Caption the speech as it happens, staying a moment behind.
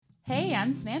Hey,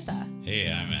 I'm Samantha. Hey,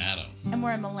 I'm Adam. And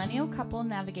we're a millennial couple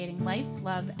navigating life,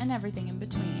 love, and everything in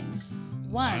between.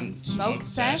 One smoke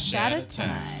sesh at a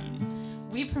time.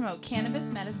 We promote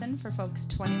cannabis medicine for folks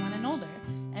 21 and older,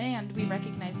 and we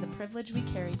recognize the privilege we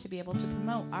carry to be able to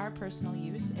promote our personal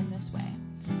use in this way.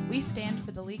 We stand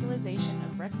for the legalization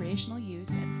of recreational use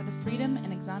and for the freedom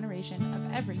and exoneration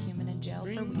of every human in jail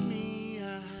for weed.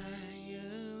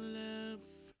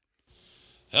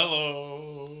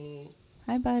 Hello.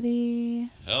 Hi,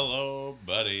 buddy. Hello,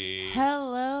 buddy.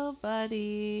 Hello,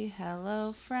 buddy.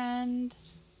 Hello, friend.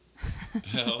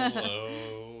 Hello.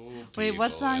 Wait,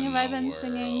 what song have I been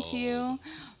singing to you?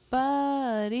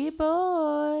 Buddy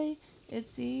boy,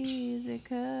 it's easy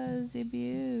 'cause you're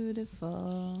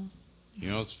beautiful. You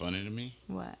know what's funny to me?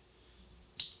 What?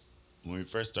 When we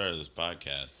first started this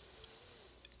podcast,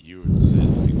 you were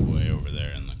sitting way over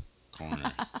there in the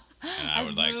corner. And I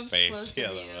would face the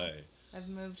other way. I've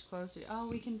moved closer. Oh,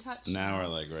 we can touch. Now we're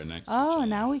right next to each Oh, other.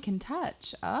 now we can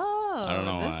touch. Oh, I don't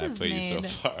know why I put you so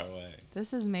far away.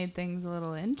 This has made things a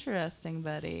little interesting,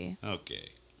 buddy.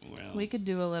 Okay. Well, We could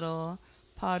do a little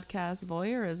podcast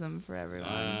voyeurism for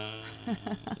everyone.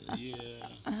 Yeah.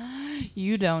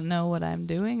 You don't know what I'm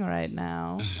doing right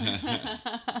now. Okay.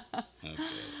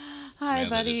 Hi, Samantha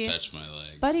buddy. just touched my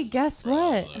leg. Buddy, guess For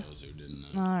what? all those who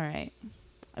didn't know. All right.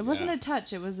 It wasn't a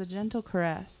touch. It was a gentle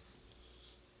caress.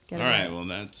 All right. Well,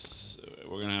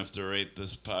 we're going to have to rate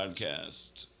this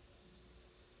podcast.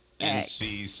 X.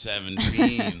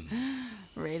 NC-17.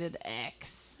 Rated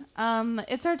X.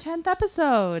 It's our 10th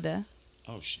episode.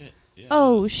 Oh, shit. Yeah.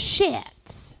 Oh,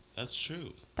 shit. That's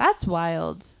true. That's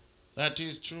wild. That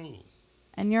is true.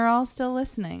 And you're all still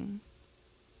listening.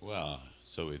 Well,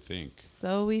 so we think.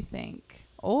 So we think.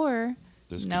 Or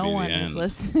This could no be the one end. is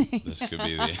listening. This could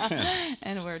be the end.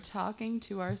 And we're talking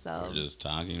to ourselves. We're just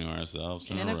talking to ourselves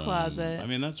in a closet. I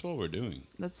mean, that's what we're doing.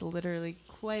 That's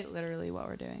quite literally what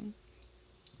we're doing.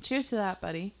 Cheers to that,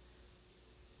 buddy.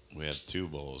 We have 2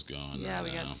 bowls going. Yeah, right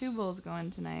we now. got 2 bowls going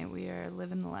tonight. We are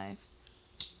living the life.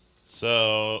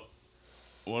 So,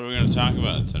 what are we going to talk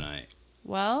about tonight?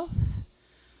 Well,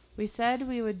 we said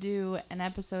we would do an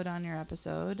episode on your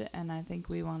episode, and I think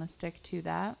we want to stick to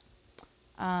that.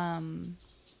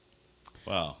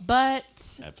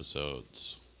 But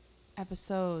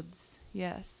episodes,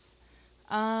 yes.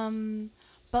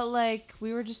 But like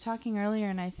we were just talking earlier,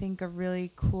 and I think a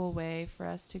really cool way for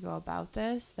us to go about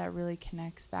this that really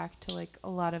connects back to like a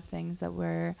lot of things that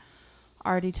we're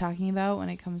already talking about when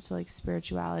it comes to like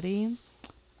spirituality,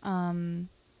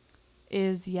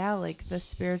 is like the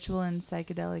spiritual and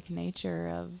psychedelic nature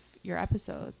of your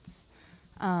episodes.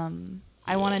 I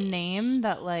want to name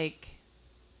that, like,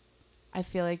 I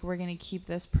feel like we're going to keep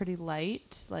this pretty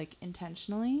light, like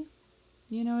intentionally,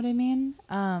 you know what I mean?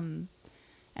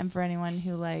 And for anyone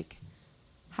who like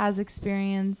has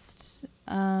experienced,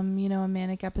 a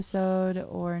manic episode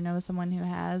or knows someone who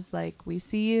has, like, we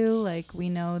see you, like, we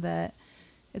know that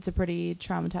it's a pretty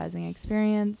traumatizing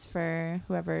experience for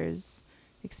whoever's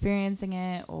experiencing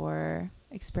it or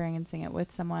experiencing it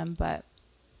with someone. But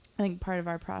I think part of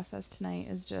our process tonight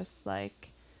is just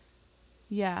like,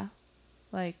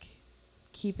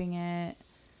 keeping it.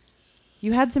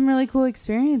 You had some really cool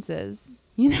experiences,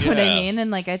 you know what I mean? And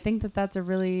like, I think that that's a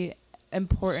really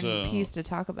important piece to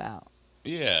talk about.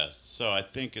 Yeah. So I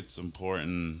think it's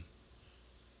important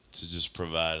to just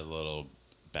provide a little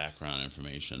background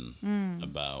information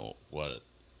about what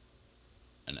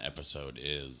an episode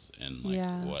is and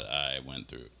like what I went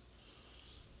through.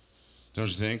 Don't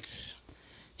you think?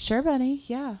 Sure, buddy.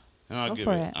 Yeah. And I'll give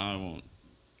it. I won't.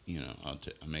 I'll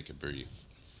make it brief.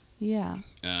 Yeah.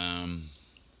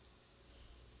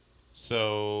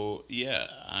 So yeah,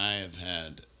 I have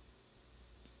had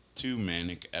 2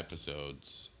 manic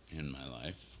episodes in my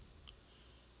life.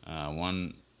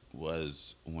 One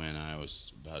was when I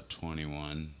was about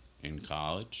 21 in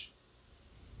college.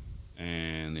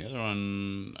 And the other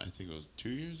one, I think it was 2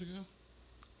 years ago.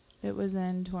 It was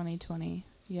in 2020.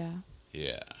 Yeah.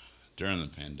 Yeah. During the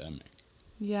pandemic.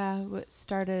 Yeah. What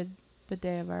started the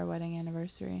day of our wedding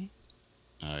anniversary.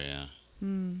 Oh, yeah.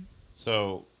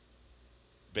 So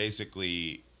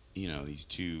basically, these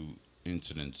 2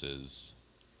 incidences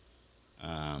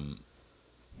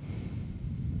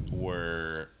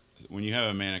were, when you have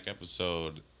a manic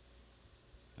episode,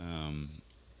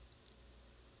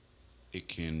 it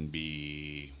can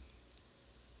be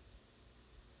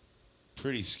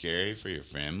pretty scary for your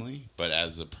family, but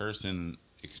as a person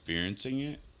experiencing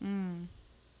it,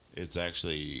 it's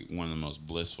actually one of the most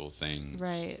blissful things.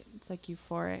 Right. It's like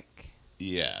euphoric.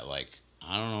 Yeah, like,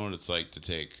 I don't know what it's like to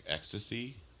take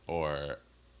ecstasy or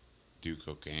do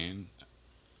cocaine.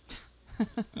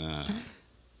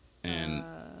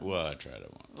 I tried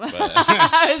it once, but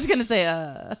I was gonna say,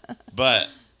 but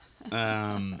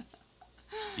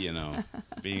you know,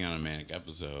 being on a manic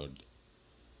episode,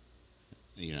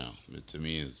 you know, it, to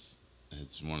me is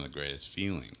it's one of the greatest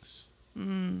feelings.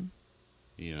 Mm.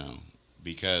 You know,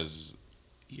 because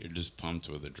you're just pumped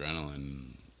with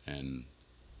adrenaline, and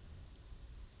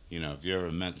you know, if you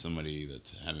ever met somebody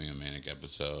that's having a manic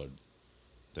episode,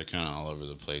 they're kind of all over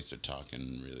the place. They're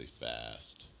talking really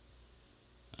fast.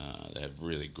 They have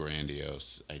really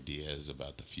grandiose ideas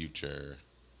about the future.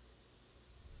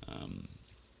 Um,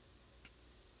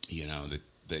 you know,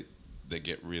 they they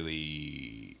get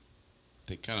really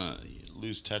they kind of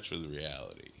lose touch with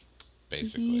reality,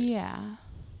 basically. Yeah.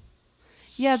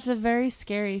 Yeah, it's a very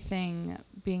scary thing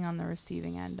being on the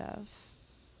receiving end of.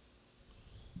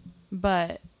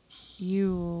 But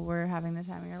you were having the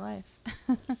time of your life.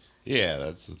 Yeah,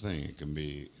 that's the thing. It can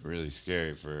be really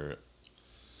scary for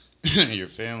your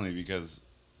family because,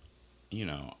 you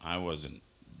know, I wasn't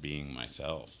being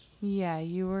myself. Yeah,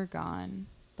 you were gone.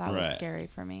 That was Right. scary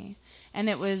for me. And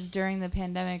it was during the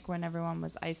pandemic when everyone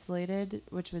was isolated,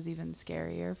 which was even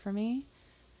scarier for me.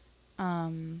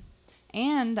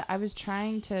 And I was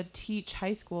trying to teach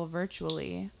high school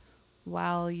virtually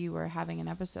while you were having an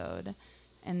episode.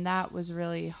 And that was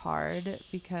really hard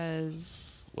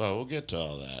because, Well, we'll get to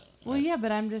all that. well, yeah,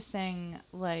 but I'm just saying,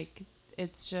 like,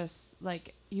 it's just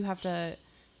like you have to,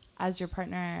 as your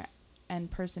partner and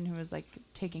person who was like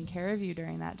taking care of you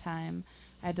during that time,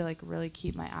 I had to like really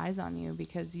keep my eyes on you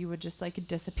because you would just like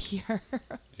disappear.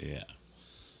 Yeah.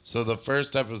 So the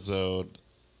first episode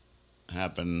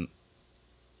happened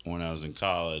when I was in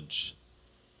college.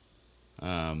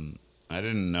 I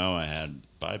didn't know I had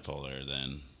bipolar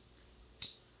then,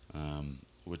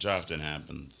 which often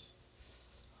happens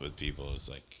with people. It's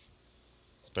like,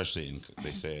 especially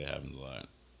they say it happens a lot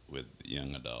with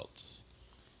young adults,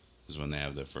 is when they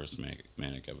have their first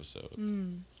manic episode.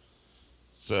 Mm.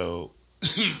 So,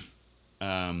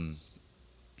 um,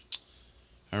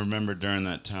 I remember during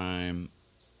that time,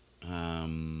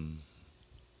 um,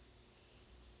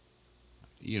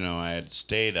 you know, I had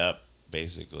stayed up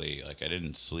basically, like I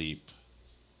didn't sleep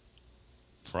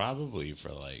probably for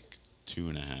like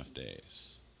 2.5 days.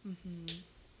 Mm-hmm.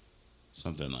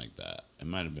 Something like that. It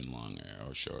might have been longer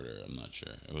or shorter. I'm not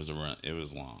sure. It was around. It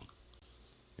was long.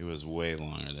 It was way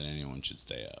longer than anyone should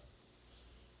stay up.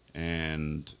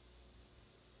 And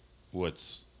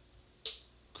what's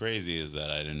crazy is that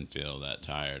I didn't feel that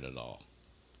tired at all.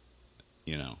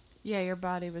 You know. Yeah, your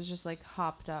body was just like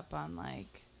hopped up on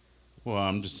like. Well,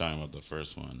 I'm just talking about the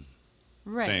first one.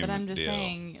 Right, Same but I'm just deal.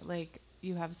 saying, like,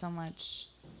 you have so much.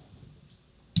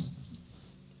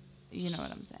 You know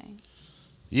what I'm saying?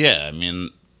 Yeah, I mean,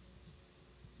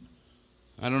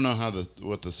 I don't know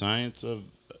what the science of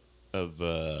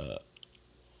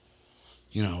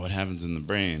you know what happens in the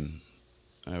brain.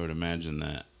 I would imagine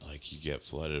that like you get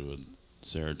flooded with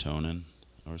serotonin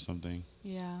or something.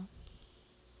 Yeah.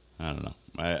 I don't know.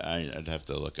 I'd have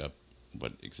to look up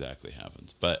what exactly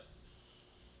happens. But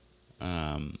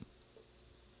um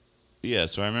yeah,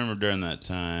 so I remember during that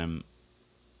time,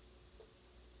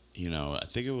 you know, I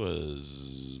think it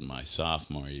was my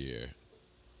sophomore year,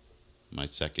 my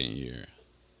second year.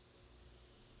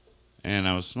 And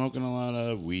I was smoking a lot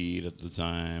of weed at the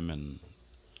time and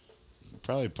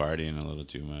probably partying a little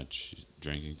too much,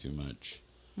 drinking too much.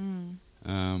 Mm.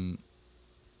 Um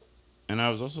and I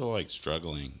was also like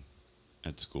struggling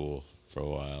at school for a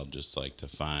while, just like to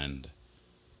find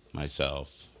myself,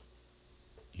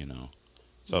 you know.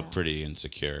 Felt Yeah. pretty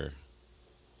insecure.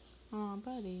 Oh,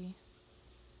 buddy.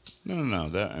 No.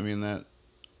 That I mean that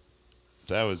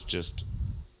was just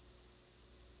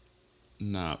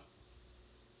not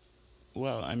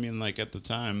well. I mean, like at the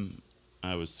time,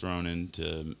 I was thrown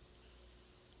into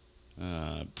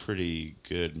pretty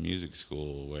good music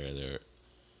school where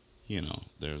you know,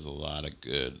 there's a lot of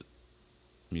good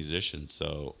musicians.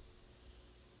 So,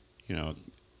 you know,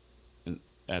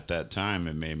 at that time,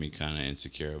 it made me kind of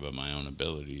insecure about my own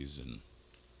abilities,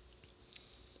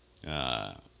 and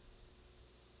uh,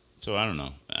 so I don't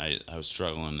know. I was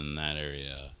struggling in that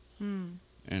area, Mm.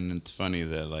 and it's funny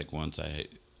that like once I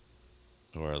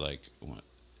or like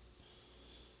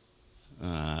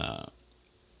uh,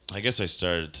 I guess I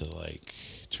started to like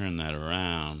turn that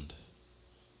around.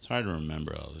 It's hard to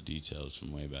remember all the details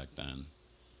from way back then,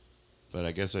 but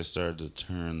I guess I started to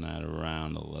turn that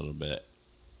around a little bit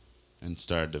and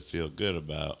started to feel good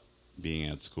about being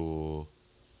at school,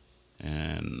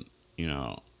 and you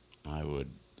know, I would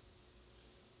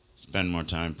spend more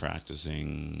time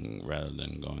practicing rather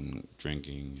than going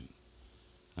drinking.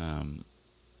 Um,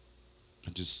 I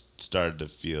just started to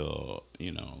feel,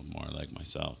 you know, more like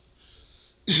myself.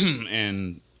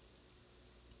 And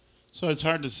so it's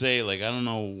hard to say. Like, I don't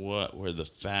know what were the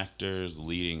factors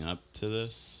leading up to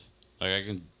this. Like, I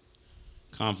can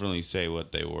confidently say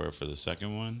what they were for the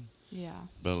second one, Yeah.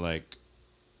 but like,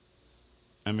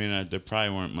 I mean, they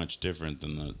probably weren't much different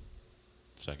than the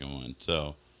second one.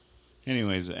 So,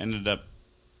 anyways, it ended up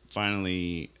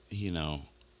finally,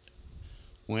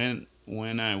 when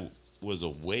I was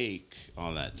awake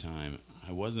all that time,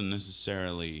 I wasn't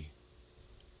necessarily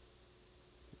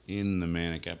in the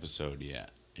manic episode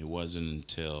yet. It wasn't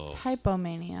It's until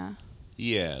hypomania.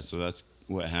 yeah. So that's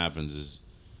what happens is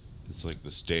it's like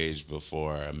the stage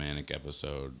before a manic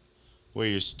episode where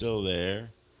you're still there.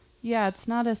 Yeah, it's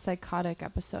not a psychotic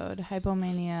episode.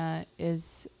 Hypomania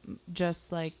is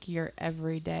just like your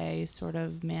everyday sort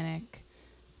of manic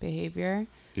behavior.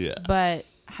 Yeah. But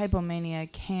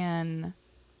hypomania can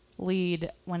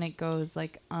lead when it goes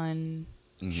like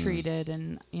untreated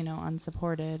and,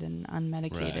 unsupported and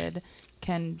unmedicated,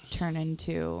 can turn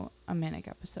into a manic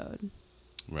episode.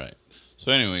 Right.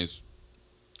 So, anyways,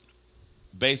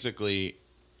 basically,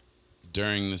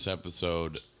 during this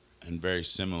episode, and very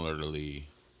similarly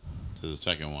to the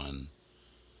second one,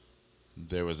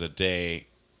 there was a day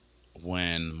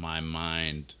when my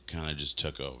mind kind of just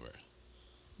took over.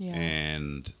 Yeah.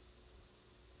 And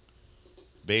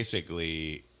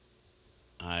basically,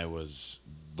 I was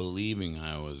believing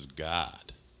I was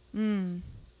God.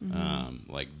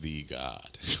 Like the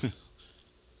God.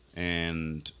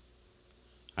 And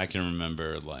I can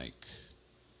remember, like,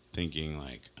 thinking,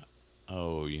 like,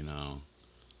 oh,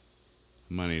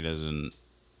 money doesn't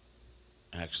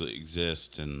actually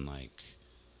exist, and like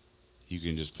you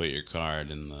can just put your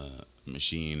card in the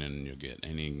machine and you'll get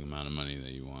any amount of money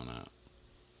that you want out.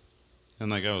 And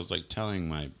like I was like telling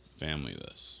my family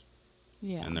this,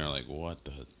 Yeah. and they're like, what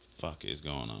the fuck is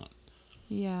going on?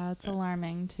 Yeah, it's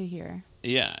alarming to hear.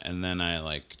 Yeah. And then I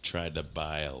like tried to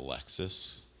buy a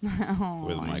Lexus Oh,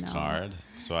 with I my know. card.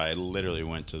 So I literally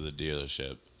went to the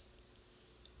dealership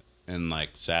and like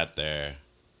sat there,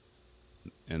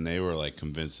 and they were like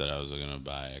convinced that I was gonna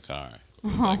buy a car.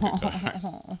 Like a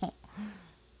car.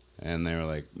 And they were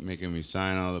like making me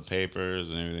sign all the papers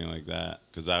and everything like that,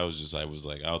 because I was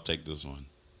like, I'll take this one.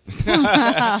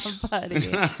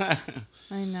 Buddy.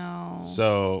 I know.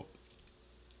 So,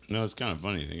 no, it's kind of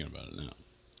funny thinking about it now.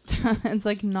 It's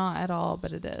like not at all,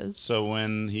 but it is. So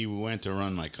when he went to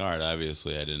run my card,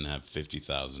 obviously I didn't have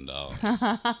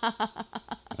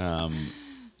 $50,000.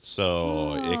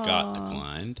 So it got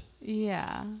declined,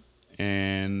 Yeah.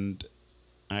 and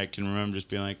I can remember just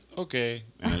being like, okay,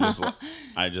 and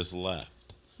I just left.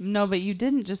 No, but you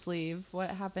didn't just leave.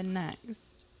 What happened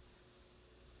next?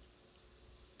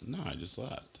 No, I just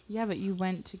left. Yeah, but you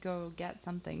went to go get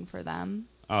something for them.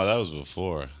 Oh, that was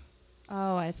before.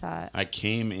 Oh, I thought. I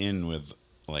came in with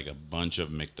like a bunch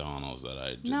of McDonald's that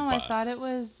I just bought. I thought it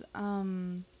was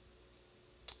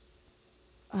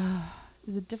it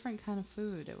was a different kind of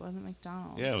food. It wasn't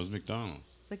McDonald's. Yeah, it was McDonald's.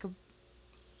 It's like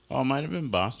Oh, it might have been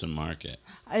Boston Market.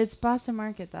 it's Boston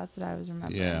Market. That's what I was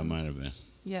remembering. Yeah, it might have been.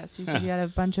 Yes, you said you had a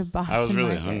bunch of Boston I was really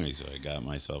Market. hungry, so I got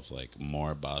myself like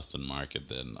more Boston Market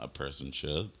than a person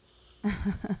should.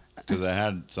 Because I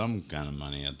had some kind of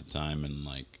money at the time, and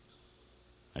like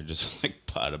I just like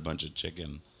bought a bunch of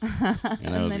chicken,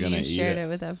 and I was then gonna you eat shared it. it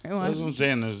with everyone. That's what I'm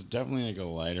saying. There's definitely like a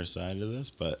lighter side to this,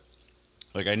 but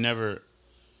like I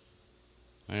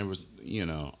was,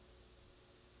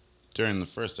 during the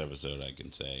first episode, I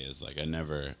can say is like I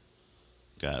never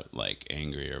got like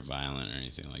angry or violent or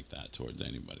anything like that towards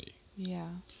anybody. Yeah.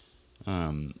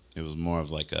 It was more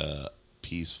of like a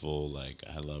peaceful, like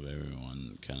I love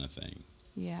everyone kind of thing.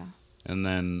 Yeah. And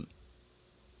then,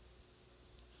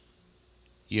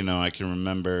 I can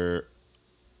remember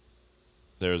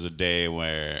there was a day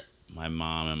where my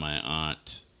mom and my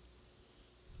aunt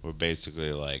were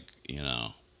basically like,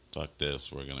 fuck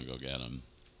this, we're gonna go get him,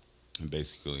 and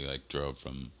basically like drove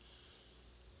from,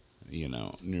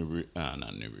 not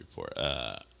Newburyport.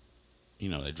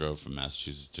 They drove from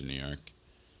Massachusetts to New York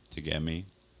to get me,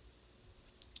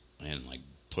 and like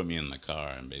put me in the car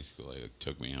and basically like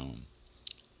took me home.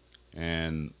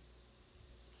 And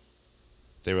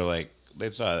they were like, they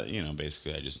thought,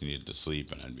 basically I just needed to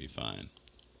sleep and I'd be fine.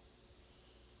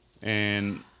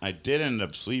 And I did end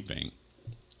up sleeping.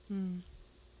 And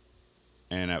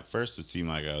at first it seemed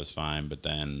like I was fine, but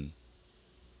then,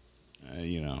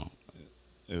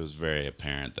 it was very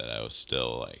apparent that I was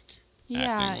still like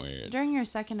acting weird. During your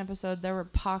second episode, there were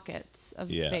pockets of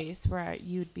space where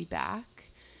you'd be back.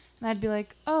 And I'd be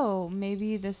like, oh,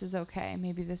 maybe this is okay.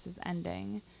 Maybe this is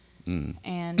ending.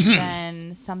 And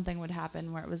then something would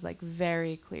happen where it was like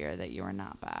very clear that you were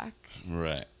not back.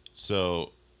 Right.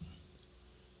 So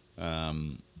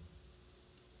Um,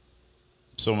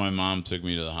 so my mom took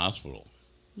me to the hospital.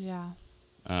 Yeah.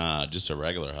 Just a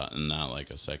regular, not like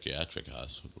a psychiatric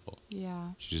hospital. Yeah.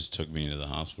 She just took me to the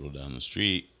hospital down the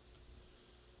street,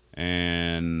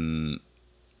 and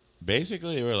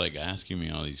basically they were like asking me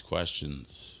all these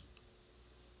questions.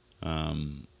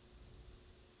 Um,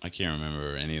 I can't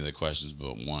remember any of the questions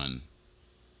but one,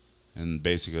 and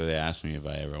basically they asked me if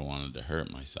I ever wanted to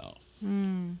hurt myself,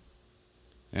 Mm.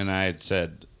 and I had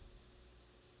said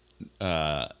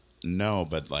uh, no,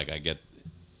 but like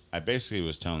I basically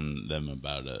was telling them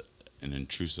about an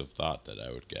intrusive thought that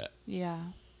I would get Yeah.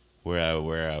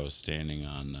 where I was standing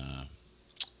on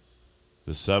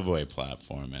the subway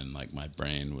platform, and like my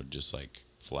brain would just like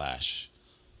flash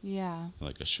Yeah.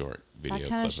 like a short video That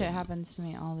kind clip of shit me. happens to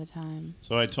me all the time.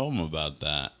 So I told them about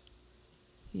that,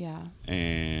 Yeah.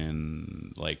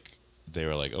 and like they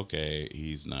were like, okay,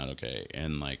 he's not okay,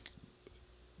 and like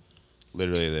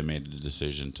literally they made the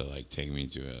decision to like take me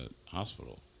to a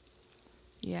hospital,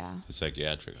 Yeah. a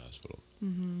psychiatric hospital.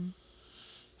 Mm-hmm.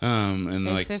 And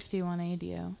They like 5180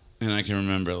 you. and I can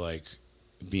remember like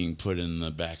being put in the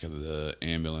back of the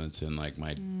ambulance, and like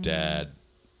my dad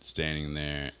standing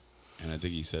there, and I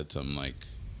think he said something like,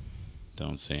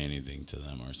 don't say anything to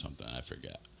them or something, I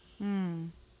forget. Mm.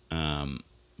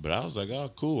 But I was like,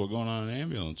 oh cool, we're going on an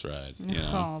ambulance ride, you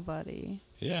know? Oh, buddy.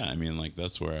 Yeah, I mean, like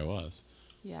that's where I was.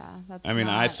 Yeah, that's I mean,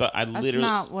 not, I thought I that's literally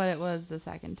not what it was the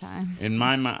second time. in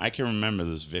my mind, I can remember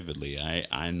this vividly.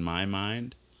 I in my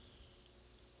mind,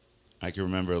 I can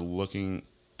remember looking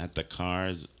at the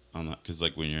cars on the, because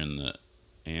like when you're in the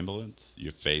ambulance,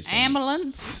 you're facing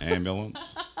Ambulance.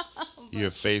 ambulance.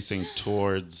 You're facing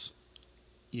towards,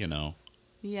 Yeah,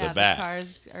 the back.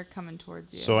 cars are coming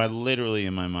towards you. So I literally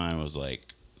in my mind was like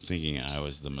thinking I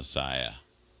was the Messiah,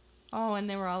 Oh, and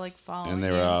they were all like following and they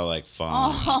you. were all like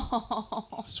following me.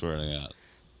 Oh, I swear to God.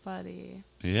 buddy.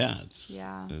 Yeah,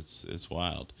 Yeah. it's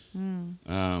wild.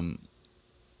 Mm.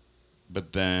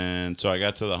 But then so I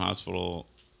got to the hospital,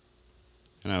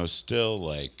 and I was still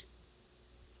like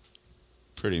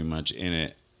pretty much in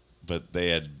it, but they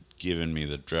had given me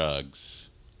the drugs,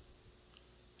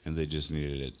 and they just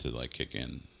needed it to like kick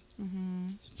in. Mm-hmm.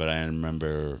 But I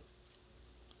remember,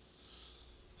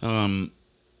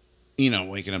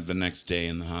 waking up the next day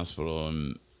in the hospital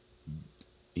and,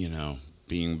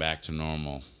 being back to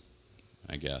normal,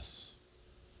 I guess.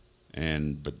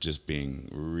 But just being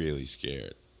really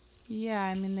scared. Yeah,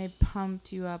 I mean, they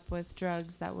pumped you up with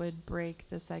drugs that would break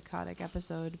the psychotic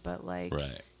episode, but like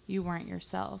Right. you weren't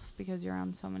yourself because you're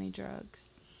on so many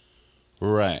drugs.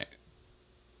 Right.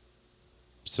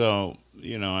 So,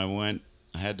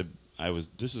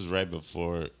 this was right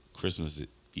before Christmas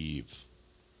Eve.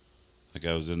 Like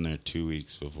I was in there 2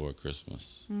 weeks before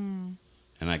Christmas. Mm.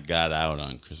 And I got out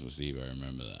on Christmas Eve. I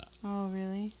remember that. Oh,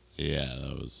 really? Yeah,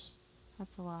 that was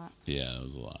That's a lot. a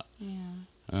lot. Yeah.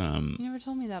 You never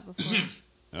told me that before.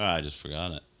 I just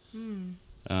forgot it.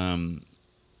 Mm.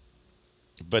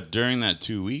 But during that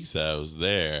 2 weeks I was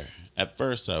there, at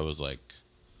first I was like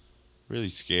really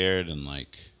scared and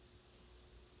like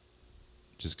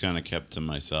just kind of kept to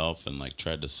myself and like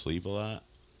tried to sleep a lot.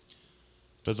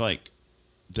 But like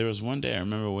there was one day I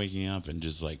remember waking up and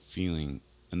just like feeling,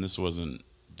 and this wasn't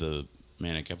the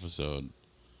manic episode.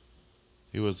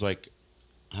 It was like,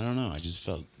 I don't know, I just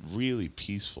felt really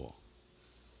peaceful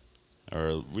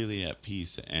or really at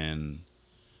peace. And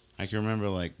I can remember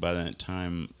like by that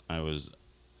time I was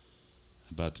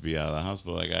about to be out of the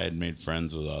hospital, like I had made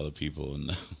friends with all the people in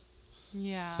the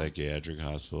Yeah. psychiatric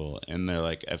hospital, and they're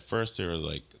like, at first they were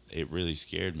like, it really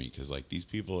scared me because like these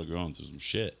people are going through some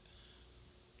shit.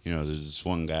 There's this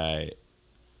one guy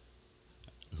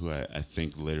who I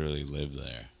think literally lived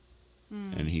there,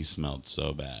 and he smelled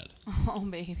so bad. Oh,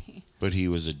 baby. But he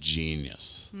was a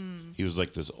genius. Mm. He was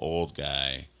like this old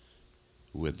guy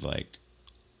with like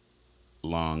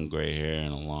long gray hair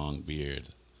and a long beard,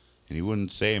 and he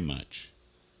wouldn't say much,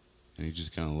 and he'd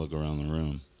just kind of look around the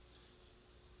room.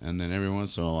 And then every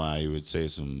once in a while, he would say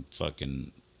some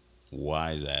fucking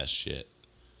wise ass shit,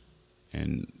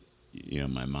 and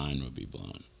my mind would be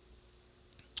blown.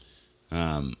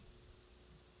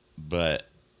 But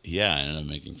yeah, I ended up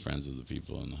making friends with the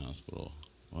people in the hospital.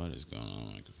 What is going on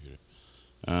my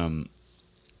computer?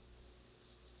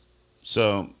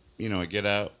 So I get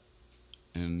out,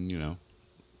 and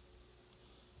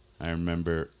I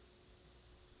remember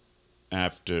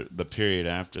after the period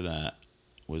after that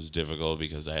was difficult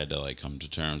because I had to like come to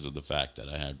terms with the fact that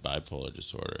I had bipolar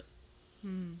disorder.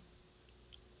 Mm.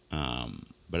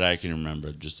 But I can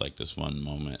remember just like this one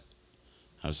moment.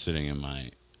 I was sitting in my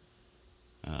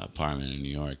apartment in New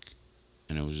York,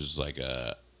 and it was just like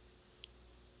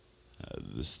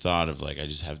this thought of like I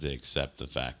just have to accept the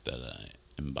fact that I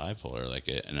am bipolar, like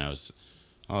it, and I was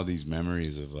all these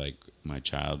memories of like my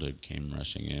childhood came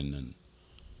rushing in, and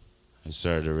I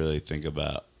started to really think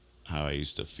about how I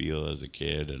used to feel as a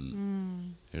kid,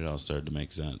 and it all started to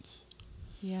make sense.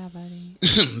 Yeah, buddy.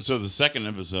 So the second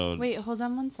episode. Wait, hold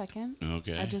on 1 second.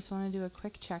 Okay. I just want to do a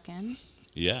quick check-in.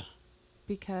 Yeah.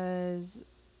 Because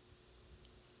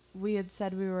we had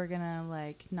said we were going to,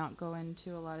 like, not go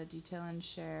into a lot of detail and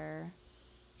share.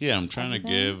 Yeah, I'm trying everything.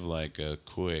 to give, like, a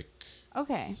quick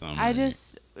Okay. summary.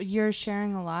 You're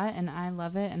sharing a lot, and I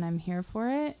love it, and I'm here for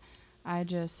it. I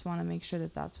just want to make sure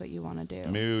that that's what you want to do.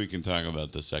 Maybe we can talk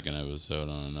about the second episode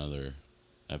on another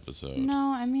episode.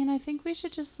 No, I mean, I think we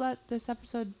should just let this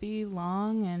episode be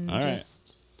long and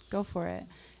just go for it.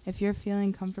 If you're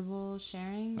feeling comfortable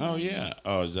sharing. Oh, yeah.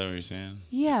 Oh, is that what you're saying?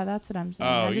 Yeah, that's what I'm saying.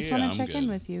 Oh, I just yeah, want to I'm check in good.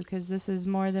 with you because this is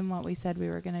more than what we said we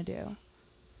were going to do.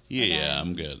 Yeah, Okay. yeah,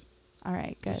 I'm good. All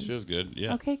right, good. This feels good.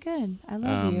 Yeah. Okay, good. I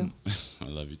love you. I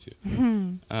love you too.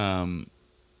 Mhm.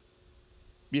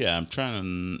 Yeah, I'm trying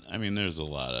to. I mean, there's a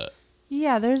lot of.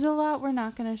 Yeah, there's a lot we're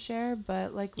not going to share,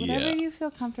 but like whatever Yeah. you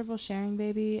feel comfortable sharing,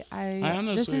 baby. I This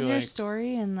honestly, is your like-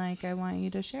 story, and like I want you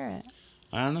to share it.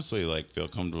 I honestly like feel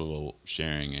comfortable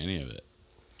sharing any of it.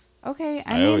 Okay,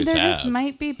 I I mean always there just have.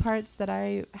 might be parts that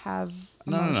I have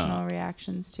No, no, no. emotional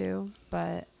reactions to,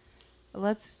 but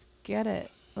let's get it.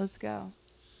 Let's go.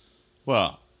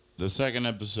 Well, the second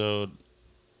episode,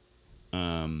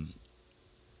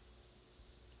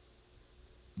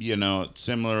 you know,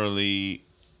 similarly,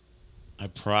 I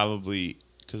probably,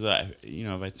 because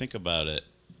if I think about it,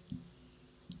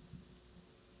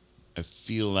 I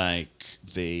feel like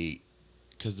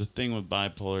because the thing with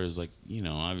bipolar is like,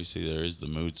 obviously there is the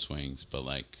mood swings, but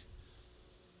like,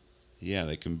 yeah,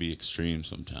 they can be extreme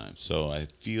sometimes. So I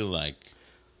feel like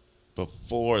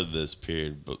before this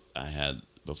period,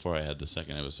 before I had the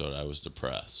second episode, I was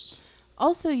depressed.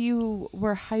 Also, you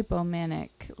were hypomanic,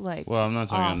 like Well, I'm not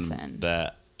talking often.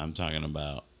 that. I'm talking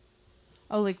about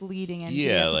Like leading into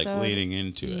yeah, the like episode? leading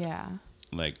into it. Yeah.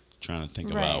 Like trying to think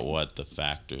Right. about what the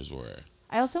factors were.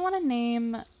 I also want to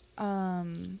name,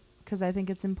 because I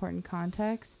think it's important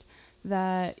context,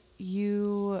 that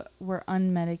you were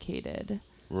unmedicated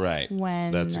Right.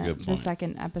 when That's a good the point.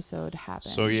 second episode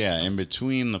happened. So yeah, in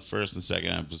between the first and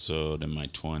second episode in my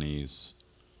 20s,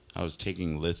 I was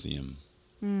taking lithium,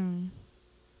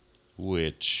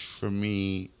 which for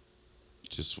me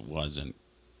just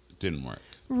didn't work.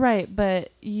 Right,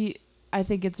 but I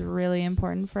think it's really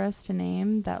important for us to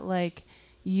name that, like,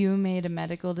 you made a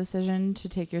medical decision to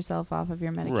take yourself off of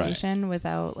your medication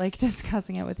without, like,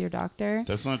 discussing it with your doctor.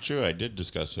 That's not true. I did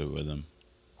discuss it with him.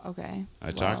 Okay.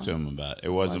 I talked to him about it. It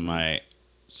wasn't wasn't. my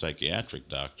psychiatric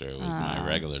doctor. It was my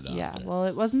regular doctor. Yeah, well,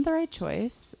 it wasn't the right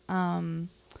choice. And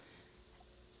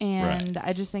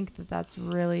I just think that that's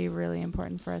really, really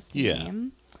important for us to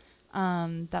name.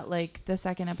 That, like, the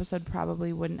second episode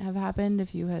probably wouldn't have happened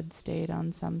if you had stayed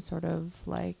on some sort of,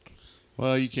 like...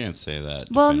 Well, you can't say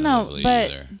that. Well, no,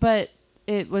 either. but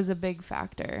it was a big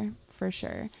factor, for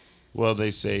sure. Well,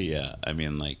 they say, yeah. I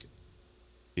mean, like,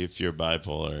 if you're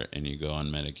bipolar and you go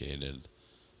unmedicated,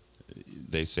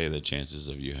 they say the chances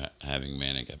of you having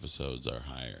manic episodes are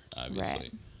higher, obviously.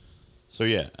 Right. So,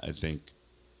 yeah, I think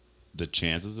the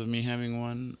chances of me having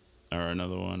one or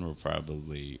another one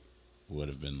would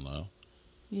have been low.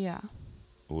 Yeah.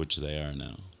 Which they are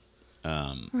now.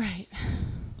 Right.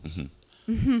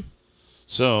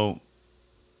 So,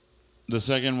 the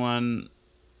second one,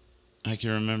 I can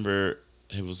remember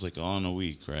it was like all in a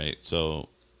week, right? So,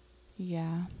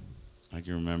 Yeah. I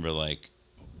can remember like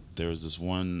there was this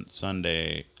one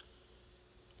Sunday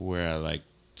where I like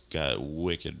got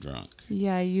wicked drunk.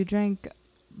 Yeah, you drank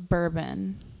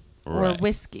bourbon or Right.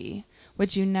 whiskey,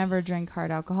 which you never drink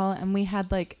hard alcohol. And we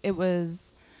had it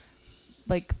was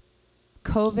like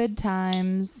COVID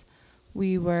times.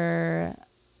 We were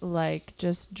like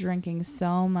just drinking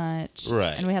so much.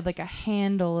 Right. And we had like a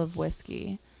handle of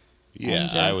whiskey. Yeah,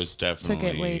 and I was just definitely took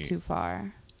it way too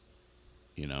far.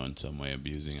 in some way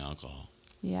abusing alcohol.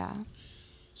 Yeah.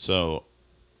 So,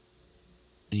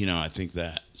 I think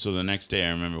that. So the next day, I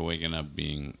remember waking up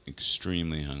being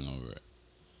extremely hungover.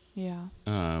 Yeah.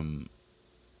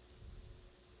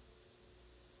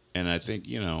 And I think,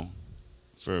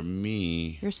 for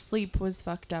me, Your sleep was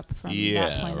fucked up from Yeah,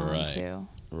 that point on right. too.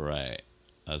 right,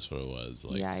 that's what it was.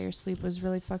 Like, Yeah, your sleep was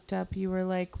really fucked up. You were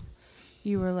like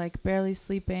barely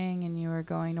sleeping, and you were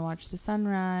going to watch the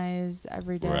sunrise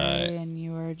every day, Right. and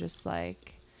you were just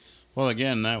like, well,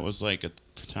 again, that was like a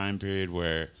time period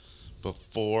where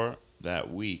before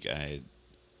that week, I had,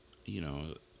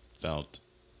 felt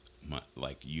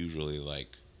usually like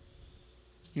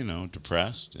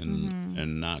depressed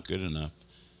and not good enough.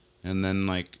 And then,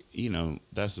 like,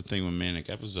 that's the thing with manic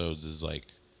episodes is, like,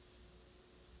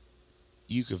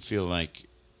 you could feel like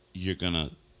you're going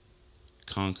to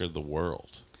conquer the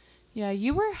world. Yeah,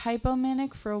 you were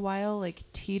hypomanic for a while, like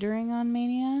teetering on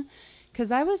mania.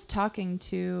 Because I was talking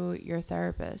to your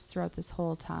therapist throughout this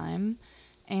whole time.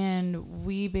 And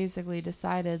we basically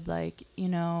decided, like,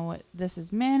 this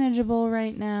is manageable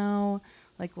right now.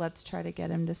 Like, let's try to get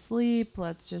him to sleep.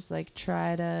 Let's just, like,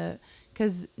 try to...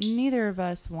 Because neither of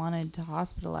us wanted to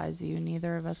hospitalize you.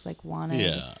 Neither of us, like,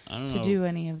 wanted to do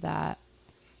any of that.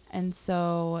 And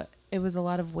so it was a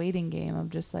lot of waiting game of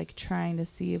just, like, trying to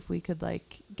see if we could,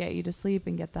 like, get you to sleep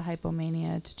and get the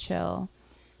hypomania to chill.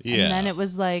 Yeah. And then it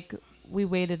was, like, we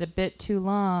waited a bit too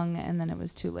long, and then it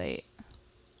was too late.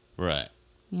 Right.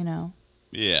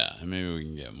 Yeah, maybe we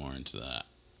can get more into that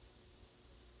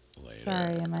later.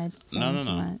 Sorry, am I saying too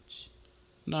much?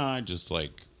 No, I just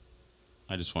want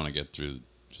to get through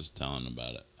just telling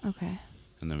about it. Okay.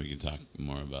 And then we can talk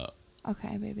more about...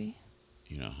 Okay, baby.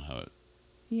 How it...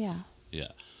 Yeah.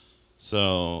 Yeah.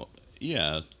 So,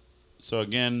 yeah. So,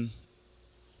 again,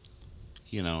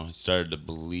 I started to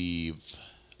believe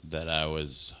that I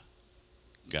was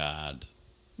God.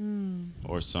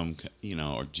 Or some,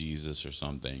 or Jesus or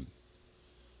something.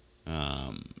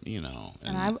 And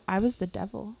I was the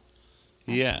devil.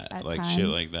 At like times. shit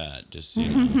like that. Just,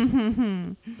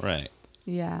 right.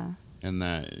 Yeah. And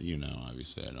that,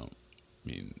 obviously I don't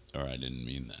mean, or I didn't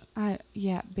mean that.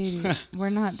 Yeah, baby. We're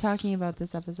not talking about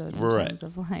this episode in terms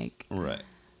of like. Right.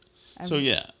 So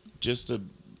yeah, just the,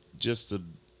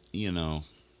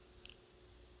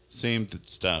 same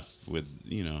stuff with,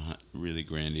 really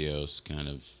grandiose kind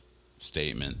of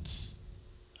statements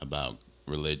about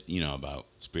about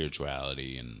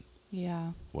spirituality and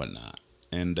whatnot.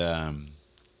 And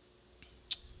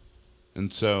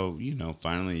so,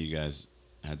 finally you guys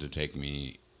had to take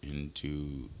me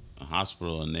into a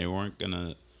hospital, and they weren't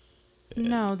gonna...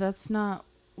 No, that's not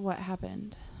what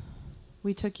happened.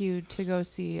 We took you to go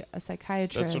see a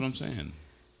psychiatrist. That's what I'm saying.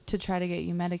 To try to get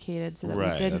you medicated so that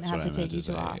we didn't have to take you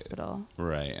to a hospital.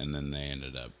 Right, and then they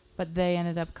ended up... But they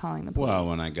ended up calling the police. Well,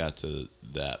 when I got to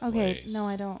that place... Okay, no,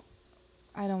 I don't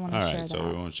want to share that. All right, so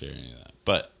we won't share any of that.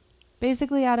 But...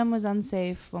 Basically, Adam was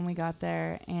unsafe when we got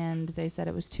there, and they said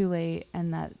it was too late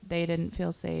and that they didn't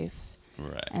feel safe.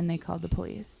 Right. And they called the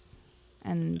police.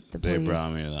 And the police... They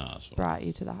brought me to the hospital. Brought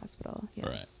you to the hospital, yes.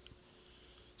 Right.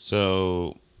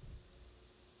 So...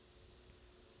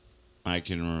 I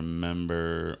can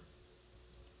remember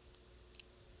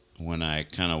when I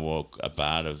kind of woke up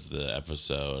out of the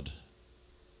episode,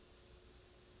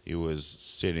 he was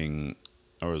sitting,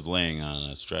 or was laying on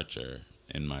a stretcher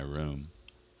in my room.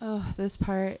 Oh, this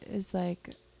part is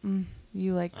like,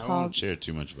 you like called... I won't share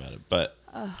too much about it, but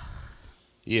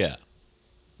yeah,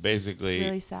 basically... It's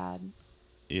really sad.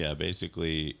 Yeah,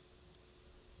 basically,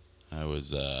 I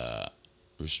was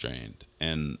restrained,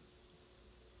 and...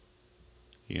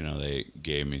 they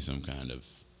gave me some kind of,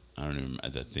 I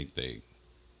think they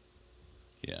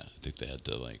had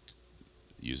to, like,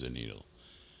 use a needle.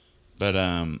 But,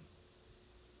 I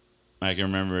can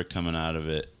remember it coming out of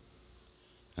it,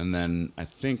 and then I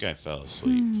think I fell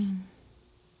asleep,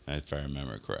 if I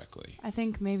remember correctly. I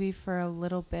think maybe for a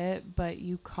little bit, but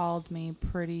you called me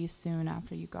pretty soon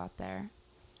after you got there.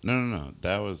 No,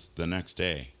 that was the next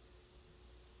day.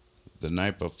 The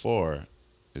night before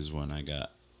is when I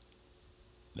got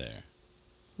there.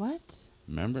 What?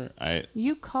 Remember?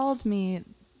 You called me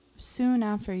soon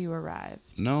after you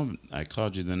arrived. No, I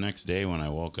called you the next day when I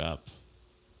woke up.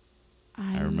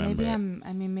 I remember.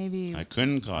 Maybe I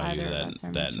couldn't call you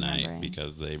that night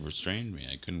because they restrained me.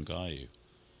 I couldn't call you.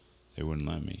 They wouldn't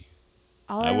let me.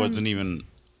 I wasn't even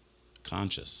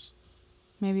conscious.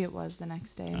 Maybe it was the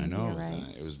next day. I know.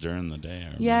 It was during the day.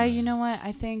 Yeah, you know what?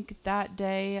 I think that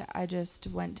day I just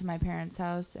went to my parents'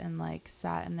 house and, like,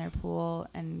 sat in their pool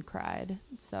and cried.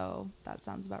 So that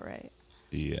sounds about right.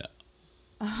 Yeah.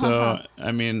 So,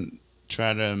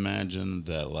 try to imagine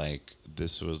that, like,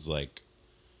 this was, like,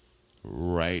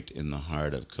 right in the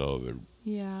heart of COVID.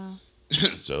 Yeah.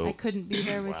 So I couldn't be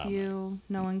there with you.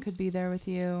 No one could be there with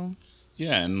you.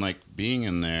 Yeah, and, like, being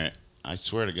in there, I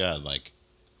swear to God, like,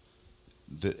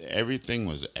 everything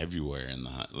was everywhere in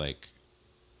the, like,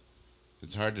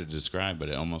 it's hard to describe, but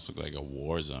it almost looked like a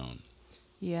war zone.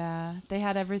 Yeah, they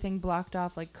had everything blocked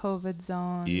off, like COVID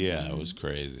zones. Yeah, it was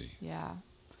crazy. Yeah,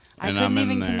 I couldn't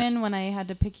even come in when I had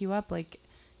to pick you up. Like,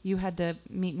 you had to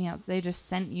meet me outside. They just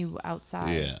sent you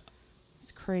outside. Yeah,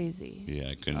 it's crazy. Yeah,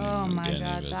 I couldn't even get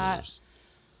any visitors.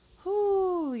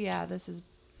 Whoo, yeah, this is...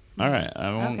 All right,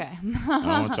 I won't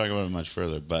talk about it much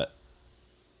further, but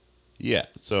Yeah,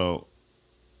 so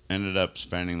ended up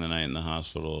spending the night in the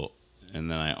hospital, and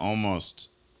then I almost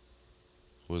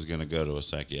was gonna go to a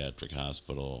psychiatric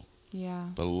hospital, Yeah.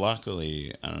 but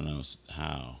luckily, I don't know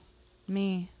how.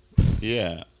 Me.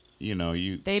 Yeah,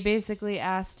 you. They basically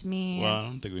asked me. Well, I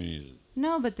don't think we need.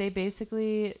 No, but they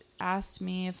basically asked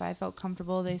me if I felt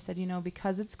comfortable. They said,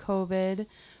 because it's COVID,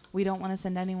 we don't want to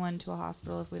send anyone to a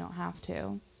hospital if we don't have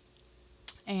to.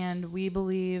 And we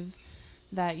believe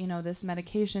that, this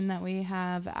medication that we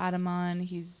have Adam on,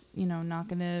 he's, not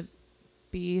going to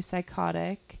be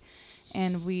psychotic.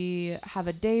 And we have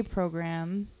a day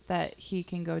program that he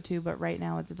can go to, but right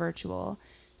now it's virtual.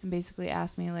 And basically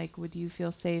asked me, like, would you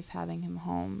feel safe having him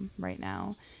home right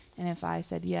now? And if I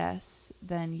said yes,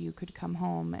 then you could come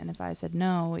home. And if I said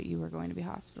no, you were going to be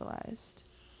hospitalized.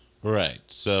 Right.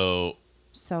 So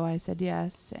I said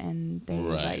yes, and they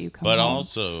let you come but home.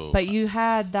 Also, but you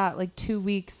had that, like, 2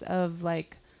 weeks of,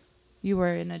 like, you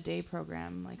were in a day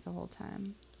program, like, the whole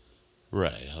time.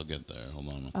 Right. I'll get there. Hold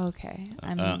on. Okay.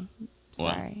 I'm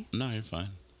sorry. Well, no, you're fine.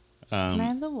 Can I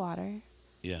have the water?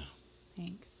 Yeah.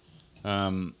 Thanks.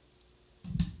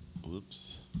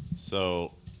 Whoops.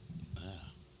 So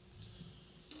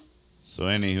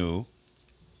anywho,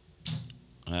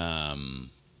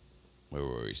 where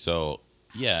were we? So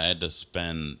yeah, I had to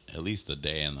spend at least a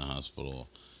day in the hospital.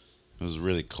 It was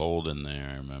really cold in there,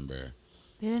 I remember.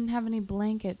 They didn't have any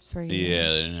blankets for you.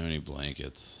 Yeah, they didn't have any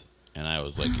blankets. And I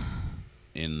was like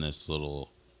in this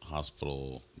little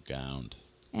hospital gown.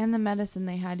 And the medicine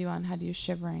they had you on had you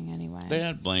shivering anyway. They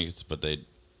had blankets, but they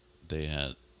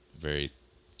had very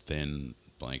thin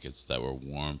blankets that were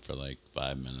warm for like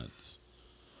 5 minutes.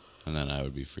 And then I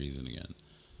would be freezing again.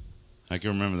 I can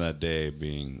remember that day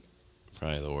being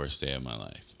probably the worst day of my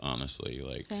life, honestly.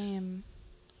 Like, same.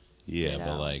 Yeah, Ditto.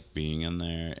 but like being in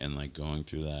there and like going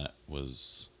through that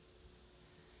was,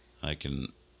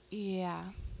 Yeah.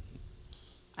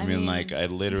 I mean, like, I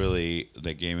literally,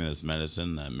 they gave me this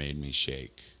medicine that made me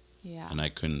shake. Yeah. And I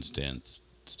couldn't stand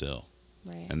still.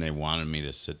 Right. And they wanted me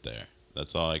to sit there.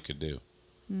 That's all I could do.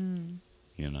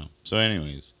 So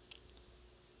anyways,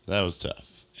 that was tough.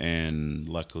 And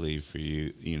luckily for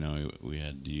you, we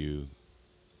had you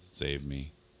save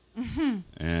me.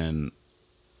 And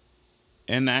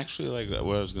actually, like,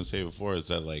 what I was going to say before is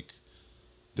that, like,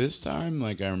 this time,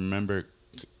 like, I remember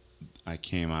I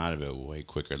came out of it way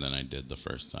quicker than I did the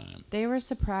first time. They were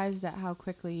surprised at how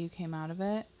quickly you came out of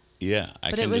it. Yeah.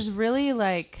 But it was really,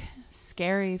 like,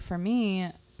 scary for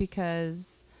me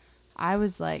because I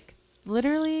was, like,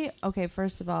 literally, okay,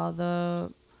 first of all,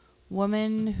 the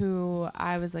woman who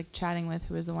I was, like, chatting with,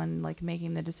 who was the one, like,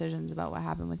 making the decisions about what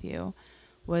happened with you,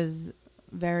 was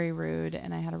very rude,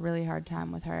 and I had a really hard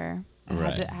time with her. I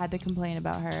had to complain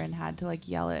about her and had to, like,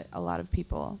 yell at a lot of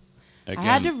people. Again, I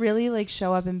had to really, like,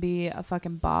 show up and be a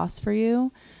fucking boss for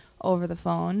you over the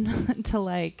phone to,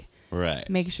 like,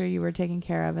 make sure you were taken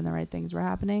care of and the right things were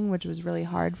happening, which was really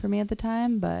hard for me at the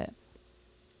time, but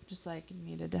just, like,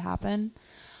 needed to happen.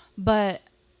 But,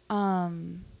 all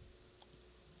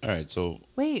right, so...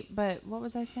 Wait, but what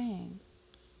was I saying?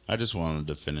 I just wanted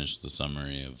to finish the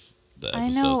summary of the episode. I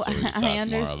know, so I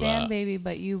understand, baby,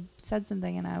 but you said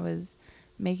something and I was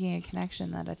making a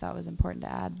connection that I thought was important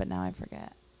to add, but now I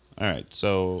forget. All right,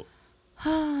 so...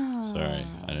 Sorry,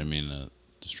 I didn't mean to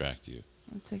distract you.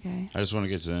 It's okay. I just want to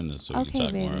get to the end of this so we can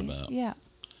talk more about. Yeah.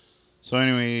 So,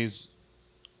 anyways,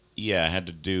 yeah, I had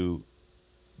to do.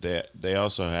 They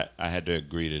also I had to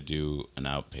agree to do an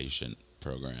outpatient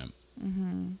program.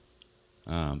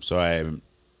 So I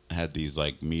had these,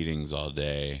 like, meetings all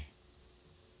day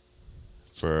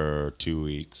for 2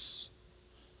 weeks,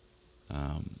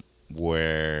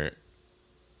 where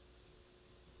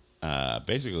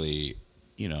basically,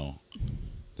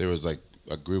 there was, like,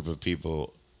 a group of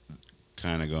people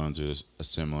kind of going through a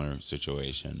similar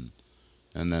situation,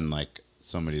 and then, like,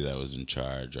 somebody that was in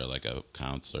charge, or like a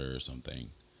counselor or something,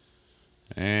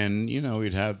 and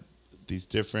we'd have these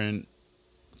different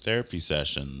therapy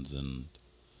sessions, and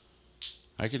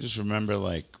I could just remember,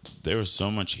 like, there was so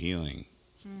much healing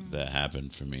that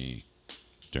happened for me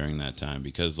during that time,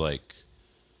 because, like,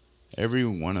 every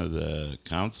one of the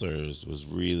counselors was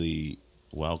really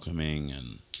welcoming,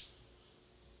 and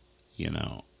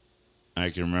I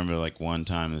can remember, like, one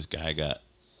time this guy got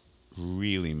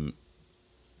really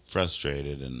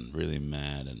frustrated and really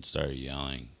mad and started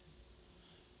yelling.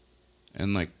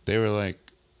 And, like, they were, like,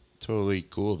 totally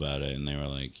cool about it. And they were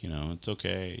like, it's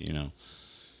okay,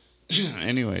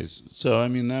 Anyways, so, I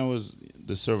mean, that was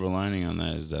the silver lining on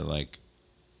that, is that, like,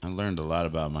 I learned a lot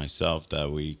about myself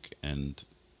that week, and,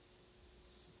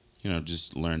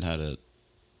 just learned how to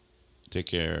take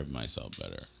care of myself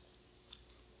better.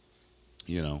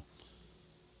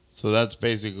 So that's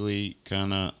basically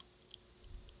kind of,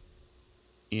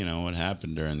 what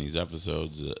happened during these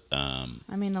episodes. I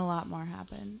mean, a lot more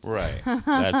happened. Right.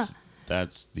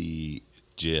 That's the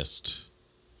gist.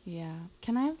 Yeah.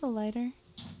 Can I have the lighter?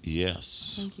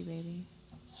 Yes. Thank you, baby.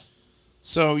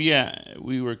 So yeah,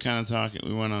 we were kind of talking.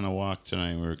 We went on a walk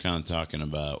tonight. We were kind of talking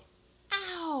about.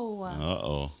 Ow!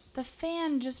 Uh-oh. The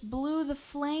fan just blew the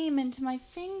flame into my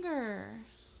finger.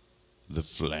 The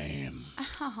flame.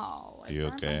 Ow! I You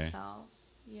burned okay? myself.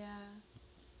 Yeah.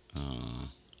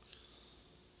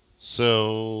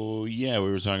 So yeah, we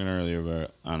were talking earlier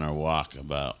about on our walk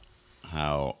about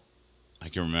how I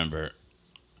can remember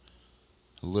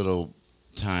a little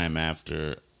time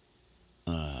after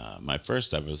my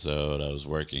first episode, I was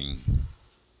working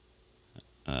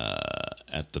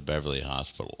at the Beverly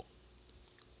Hospital,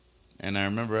 and I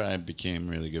remember I became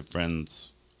really good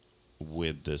friends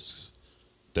with this.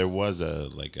 There was a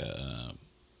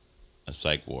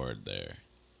psych ward there,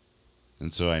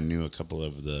 and so I knew a couple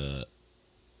of the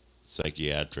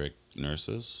psychiatric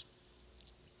nurses.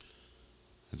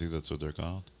 I think that's what they're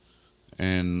called.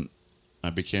 And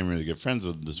I became really good friends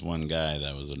with this one guy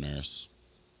that was a nurse.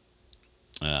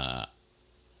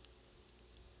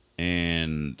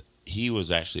 And he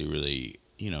was actually really,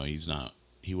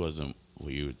 he wasn't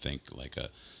what you would think like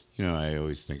I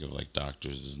always think of like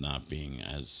doctors as not being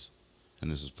as,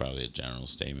 and this is probably a general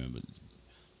statement, but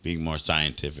being more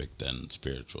scientific than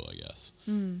spiritual, I guess.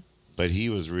 Mm. But he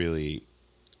was really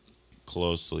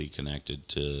closely connected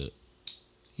to,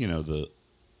 the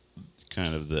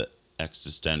kind of the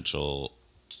existential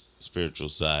spiritual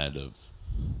side of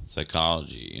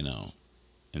psychology,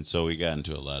 And so we got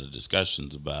into a lot of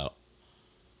discussions about,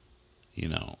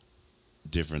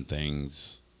 different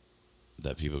things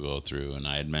that people go through. And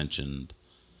I had mentioned,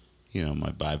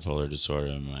 my bipolar disorder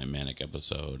and my manic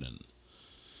episode. And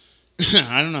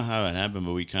I don't know how it happened,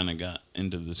 but we kind of got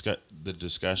into the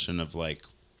discussion of like,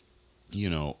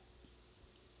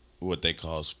 what they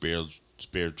call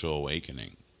spiritual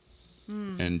awakening.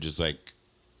 And just like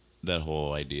that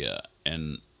whole idea.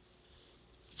 And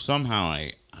somehow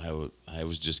I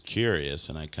was just curious,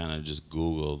 and I kind of just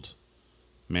Googled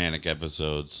manic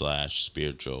episode /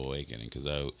 spiritual awakening,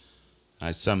 because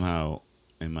I somehow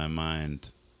in my mind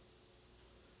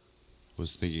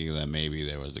was thinking that maybe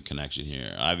there was a connection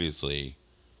here. Obviously,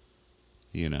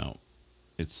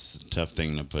 it's a tough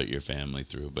thing to put your family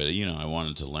through, but I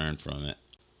wanted to learn from it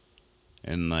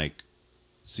and like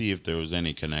see if there was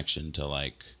any connection to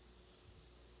like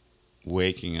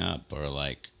waking up, or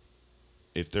like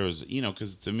if there was,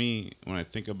 because to me, when I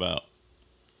think about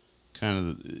kind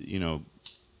of,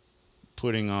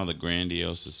 putting all the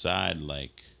grandiose aside,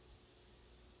 like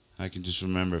I can just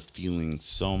remember feeling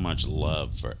so much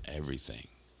love for everything.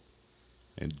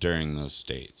 And during those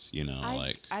states,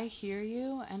 I hear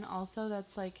you, and also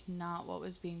that's like not what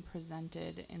was being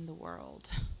presented in the world.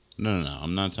 No.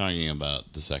 I'm not talking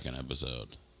about the second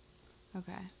episode.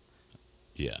 Okay.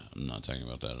 Yeah, I'm not talking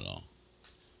about that at all.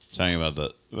 I'm talking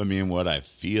about what I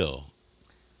feel.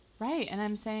 Right, and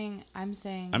I'm saying. I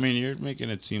mean, you're making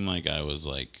it seem like I was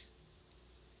like,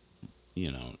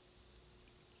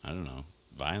 I don't know,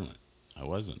 violent. I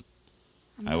wasn't.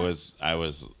 I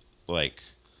was like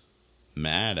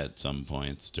mad at some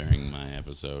points during my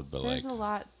episode, but there's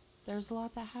a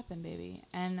lot that happened, baby.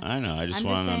 And I know, I just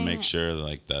want to make sure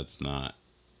like that's not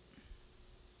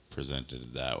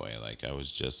presented that way. Like I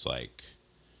was just like,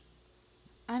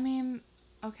 I mean,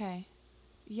 okay.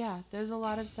 Yeah, there's a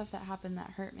lot of stuff that happened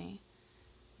that hurt me.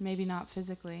 Maybe not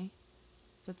physically,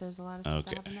 but there's a lot of stuff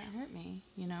that happened that hurt me,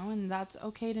 and that's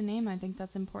okay to name. I think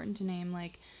that's important to name.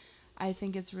 Like, I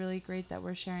think it's really great that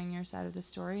we're sharing your side of the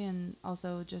story, and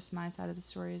also just my side of the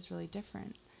story is really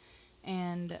different.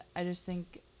 And I just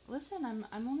think, listen,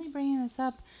 I'm only bringing this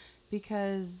up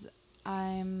because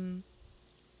I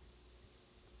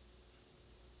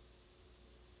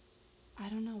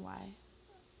don't know why.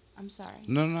 I'm sorry.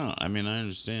 No. I mean, I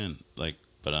understand. Like,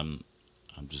 but I'm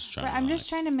just trying. I'm just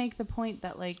trying to make the point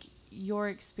that like your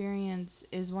experience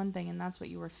is one thing, and that's what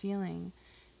you were feeling,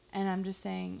 and I'm just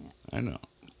saying. I know.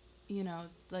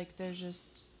 Like there's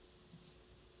just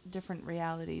different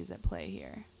realities at play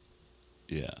here.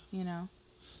 Yeah.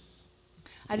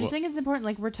 I just think it's important.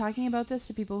 Like, we're talking about this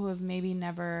to people who have maybe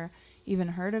never even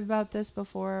heard about this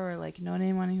before, or like known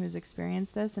anyone who's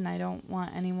experienced this. And I don't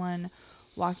want anyone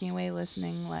walking away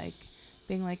listening, like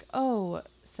being like, oh,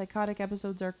 psychotic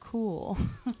episodes are cool.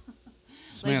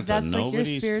 Samantha, that's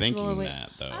nobody's like thinking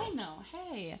that though. I know.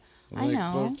 Hey, like, I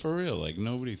know. But for real, like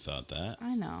nobody thought that.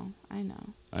 I know.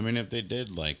 I mean, if they did,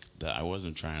 like, I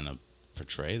wasn't trying to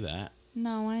portray that.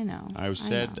 No, I know. I was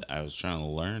trying to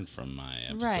learn from my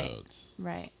episodes.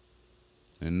 Right.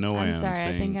 In no way I'm I'm sorry.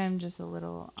 saying. I think I'm just a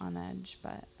little on edge,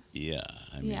 but Yeah,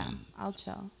 I mean. yeah, I'll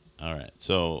chill. All right.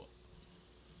 So,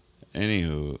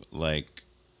 anywho, like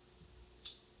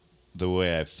the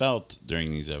way I felt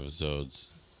during these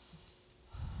episodes,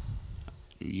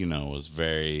 was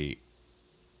very,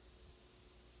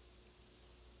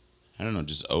 I don't know,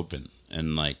 just open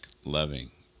and like loving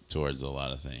towards a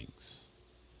lot of things,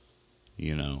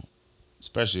 you know,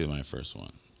 especially my first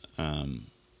one. Um,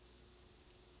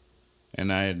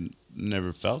 and I had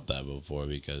never felt that before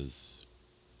because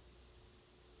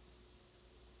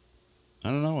I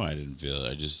don't know why I didn't feel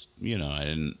it. I just,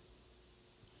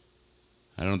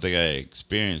 I don't think I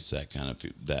experienced that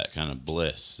kind of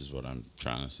bliss is what I'm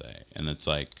trying to say. And it's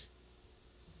like,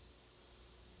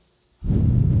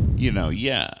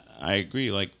 yeah, I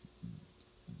agree. Like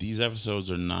these episodes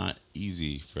are not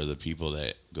easy for the people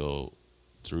that go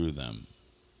through them,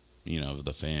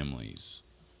 the families,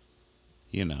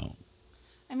 you know.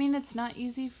 I mean, it's not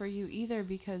easy for you either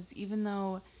because even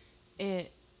though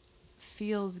it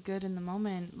feels good in the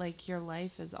moment, like your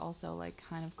life is also like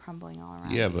kind of crumbling all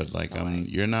around Yeah, you. but like So,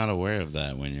 you're not aware of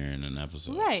that when you're in an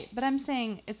episode. right, but I'm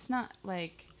saying it's not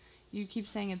like you keep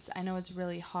saying I know it's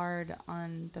really hard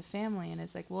on the family, and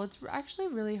it's like, well, it's actually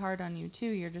really hard on you too.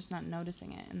 You're just not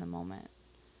noticing it in the moment.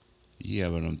 Yeah,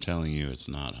 but I'm telling you it's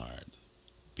not hard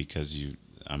because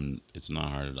it's not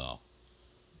hard at all.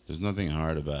 There's nothing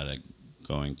hard about it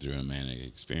going through a manic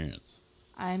experience.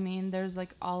 I mean, there's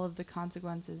like all of the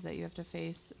consequences that you have to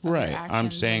face. Of Right. Your actions I'm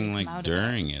when saying you come like out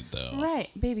during of it though. Right,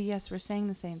 baby. Yes, we're saying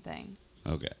the same thing.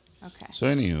 Okay. Okay. So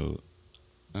anywho,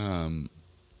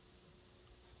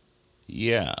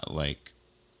 yeah, like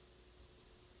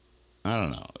I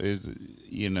don't know.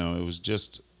 It was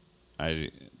just I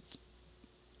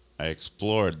I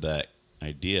explored that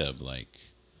idea of like,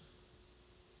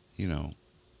 you know,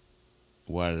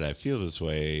 why did I feel this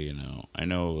way? I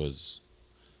know it was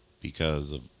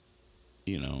because of,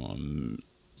 some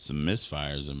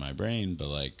misfires in my brain, but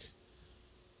like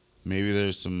maybe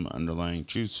there's some underlying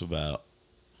truths about,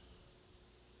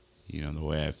 the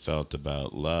way I felt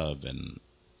about love and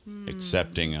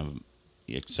acceptance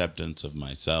of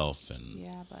myself and,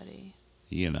 Yeah, buddy.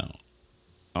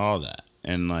 all that.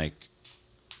 And like,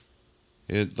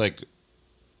 it like,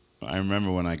 I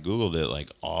remember when I Googled it, like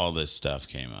all this stuff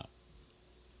came up.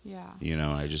 Yeah.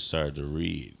 I just started to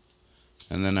read.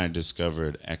 And then I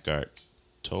discovered Eckhart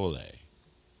Tolle.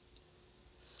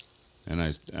 And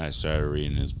I started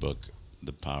reading his book,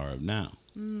 The Power of Now.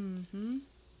 Mm-hmm.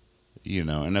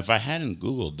 And if I hadn't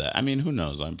Googled that, I mean, who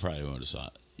knows? I probably would have saw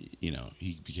it.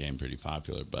 He became pretty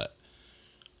popular. But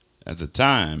at the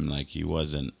time, like, he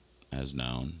wasn't as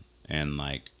known. And,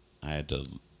 like, I had to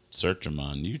search him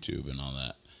on YouTube and all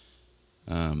that.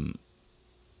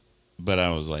 But I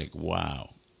was like,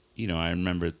 wow. I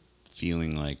remember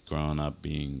feeling like growing up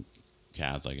being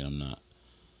Catholic, and I'm not,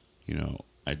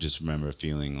 I just remember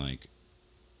feeling like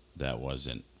that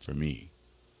wasn't for me.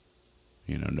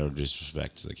 No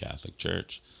disrespect to the Catholic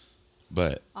Church,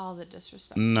 but All the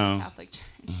disrespect no. to the Catholic Church.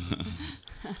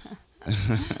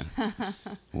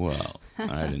 Well,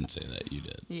 I didn't say that. You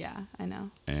did. Yeah, I know.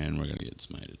 And we're gonna get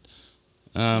smited.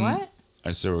 What?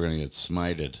 I said we're gonna get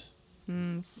smited.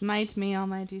 Smite me,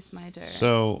 almighty smiter.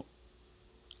 So,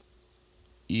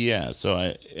 yeah. So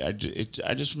I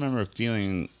just remember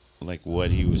feeling like what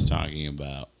he was talking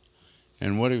about,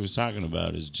 and what he was talking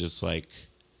about is just like,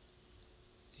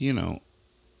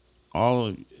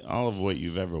 all of what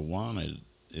you've ever wanted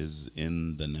is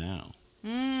in the now.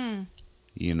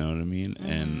 You know what I mean? Mm-hmm.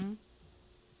 And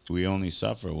we only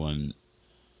suffer when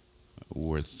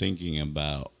we're thinking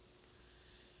about,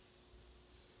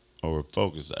 or we're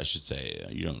focused, I should say.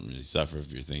 You don't really suffer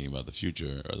if you're thinking about the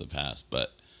future or the past,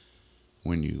 but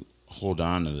when you hold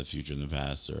on to the future and the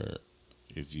past, or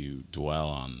if you dwell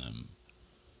on them,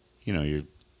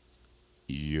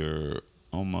 you're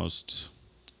almost,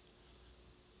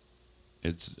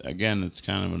 it's kind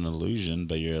of an illusion,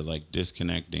 but you're like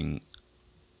disconnecting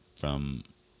from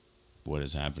what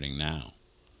is happening now,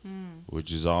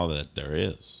 which is all that there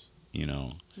is.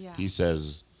 Yeah. He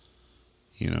says,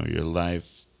 your life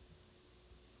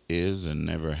is and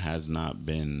never has not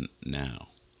been now.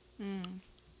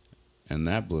 And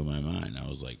that blew my mind. I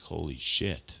was like, holy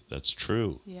shit, that's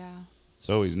true. Yeah. It's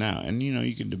always now. And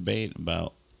you can debate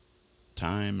about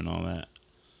time and all that,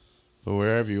 but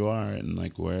wherever you are and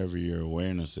like wherever your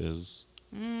awareness is,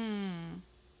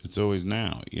 it's always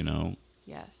now.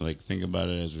 Yes. Like, think about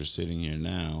it as we're sitting here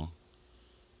now.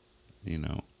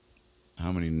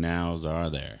 How many nows are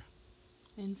there?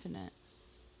 Infinite.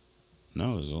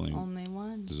 No, there's only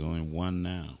one. There's only one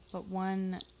now. But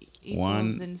one equals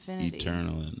One infinity.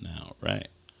 eternal now, right?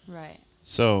 Right.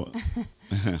 So,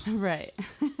 Right.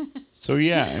 so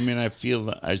yeah, I mean,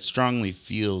 I strongly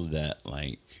feel that,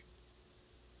 like,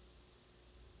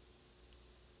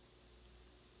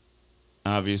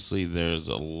 obviously there's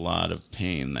a lot of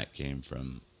pain that came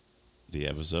from the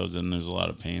episodes, and there's a lot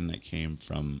of pain that came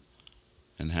from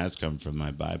and has come from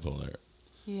my bipolar.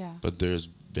 Yeah. But there's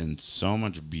been so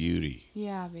much beauty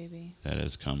Yeah, baby. that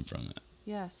has come from it.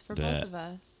 Yes, for both That, of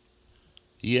us.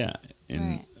 yeah,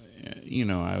 and Right.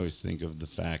 I always think of the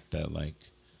fact that, like,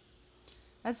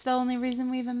 That's the only reason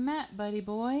we even met, buddy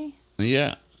boy.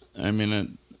 yeah, I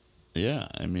mean, yeah,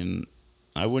 I mean,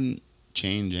 I wouldn't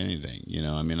change anything.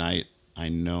 I mean, I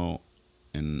know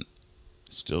and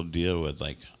still deal with,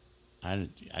 like, I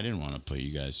didn't want to put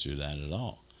you guys through that at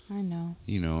all. I know.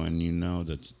 And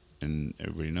that's, and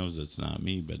everybody knows that's not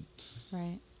me, but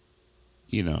Right.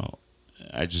 you know,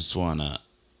 I just want to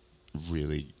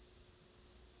really,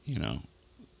 you know,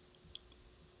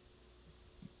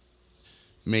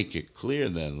 make it clear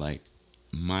that, like,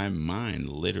 my mind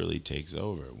literally takes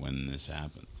over when this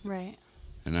happens. Right.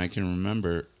 And I can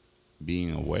remember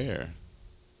being aware,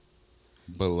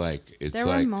 but, like, it's There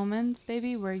were like, moments,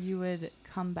 baby, where you would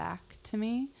come back to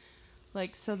me.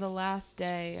 Like, so the last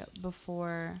day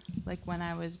before, like, when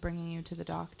I was bringing you to the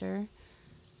doctor,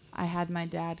 I had my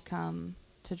dad come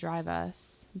to drive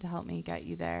us to help me get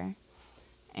you there.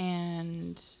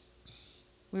 And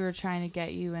we were trying to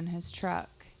get you in his truck.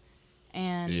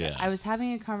 And Yeah. I was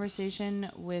having a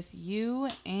conversation with you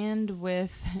and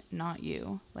with not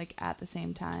you, like, at the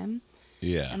same time.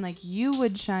 yeah, And, like, you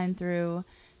would shine through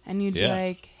and you'd be Yeah.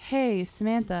 like, hey,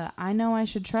 Samantha, I know I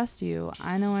should trust you.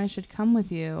 I know I should come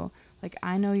with you. Like,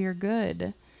 I know you're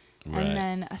good. right, And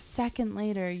then a second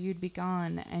later, you'd be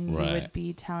gone and you Right. would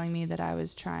be telling me that I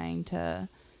was trying to,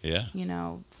 yeah,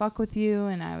 fuck with you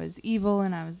and I was evil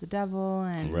and I was the devil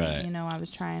and, Right. I was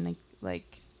trying to,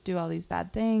 like, do all these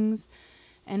bad things.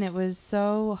 And it was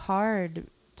so hard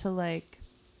to, like,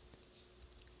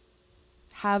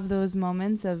 have those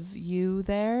moments of you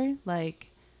there, like,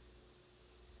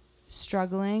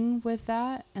 struggling with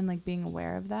that and, like, being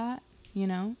aware of that,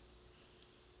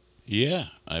 yeah.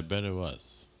 I bet it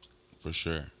was, for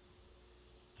sure.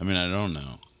 I mean, I don't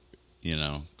know,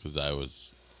 because I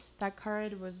was, That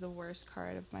card was the worst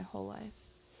card of my whole life.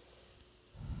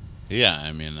 yeah.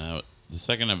 I mean, the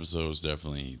second episode was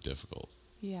definitely difficult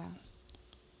Yeah.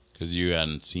 because you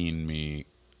hadn't seen me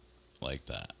like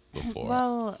that before,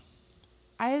 Well,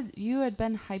 you had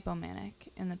been hypomanic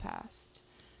in the past.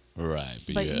 right?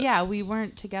 But yeah, we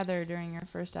weren't together during your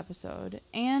first episode.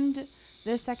 And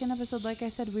this second episode, like I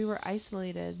said, we were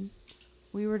isolated.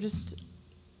 We were just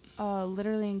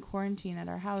literally in quarantine at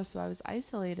our house. So I was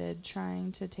isolated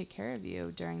trying to take care of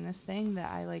you during this thing that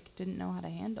I, like, didn't know how to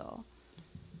handle.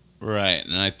 right.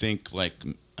 And I think,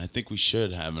 we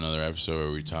should have another episode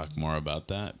where we talk more about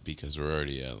that because we're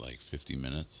already at, like, 50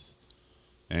 minutes,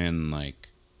 and, like,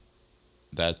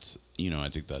 that's, I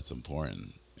think that's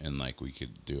important. And, like, we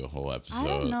could do a whole episode. I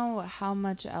don't know how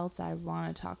much else I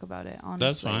want to talk about it, honestly.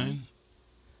 That's fine.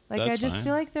 Like, That's I just fine.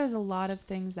 feel like there's a lot of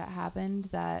things that happened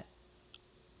that,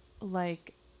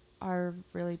 like, are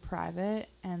really private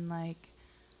and, like,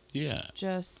 Yeah.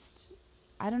 just,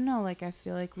 I don't know, like, I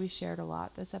feel like we shared a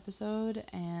lot this episode,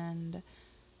 and,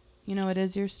 it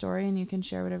is your story and you can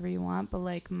share whatever you want, but,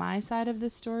 like, my side of the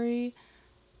story,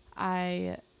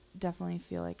 I definitely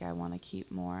feel like I want to keep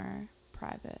more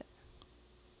private.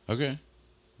 Okay.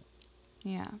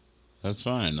 Yeah. That's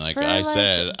fine. Like For, I like,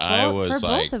 said, I was for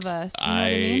like, both of us, you know what I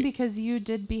mean? Because you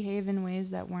did behave in ways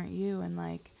that weren't you, and,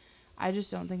 like, I just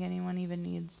don't think anyone even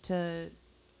needs to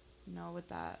know what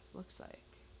that looks like,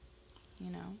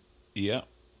 Yep.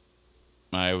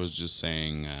 I was just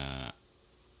saying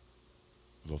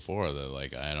before that,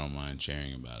 like, I don't mind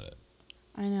sharing about it,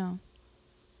 I know.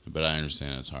 but I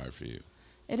understand it's hard for you.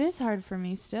 It is hard for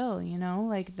me still,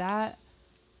 like, that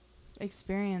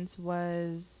experience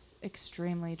was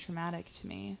extremely traumatic to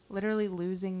me. Literally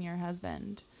losing your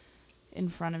husband in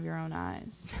front of your own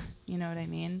eyes. You know what I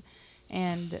mean?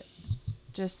 And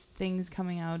just things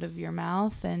coming out of your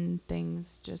mouth and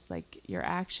things just, like, your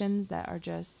actions that are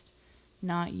just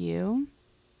not you.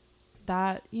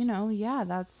 That, yeah,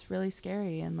 that's really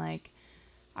scary. And, like,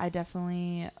 I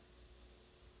definitely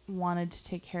wanted to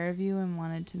take care of you and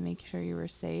wanted to make sure you were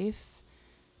safe.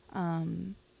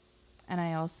 And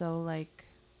I also, like,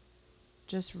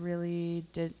 just really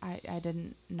I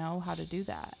didn't know how to do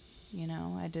that.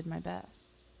 I did my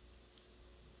best.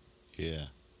 Yeah.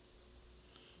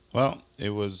 Well, it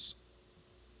was,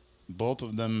 both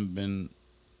of them have been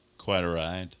quite a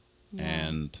ride, Yeah.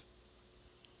 and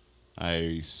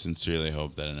I sincerely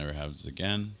hope that it never happens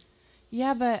again.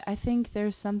 Yeah, but I think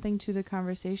there's something to the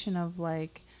conversation of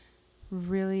like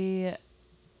really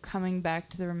coming back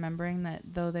to the remembering that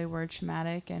though they were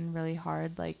traumatic and really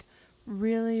hard, like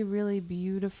really, really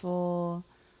beautiful,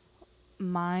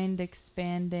 mind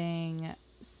expanding,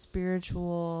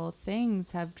 spiritual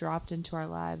things have dropped into our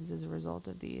lives as a result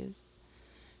of these.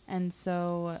 And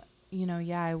so,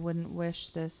 yeah, I wouldn't wish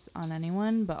this on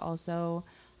anyone, but also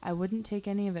I wouldn't take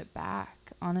any of it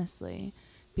back, honestly,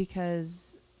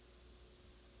 because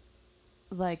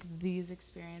like these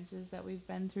experiences that we've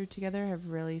been through together have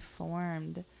really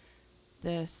formed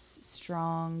this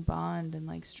strong bond and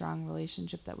like strong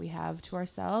relationship that we have to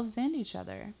ourselves and each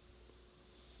other.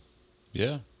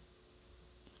 Yeah.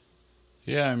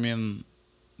 Yeah, I mean,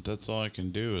 that's all I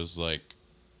can do is like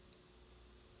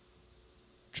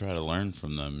try to learn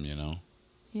from them, you know?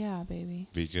 Yeah, baby.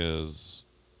 Because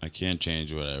I can't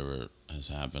change whatever has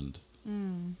happened.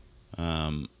 Mm.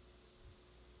 Um,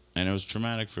 and it was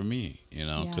traumatic for me, you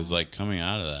know, Yeah. because like coming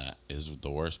out of that is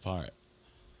the worst part.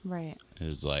 Right.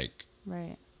 Is like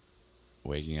Right.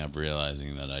 waking up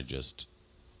realizing that I just,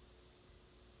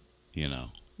 you know,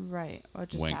 Right. What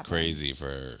just went happened? crazy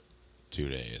for 2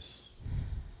 days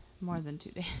More than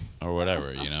 2 days. or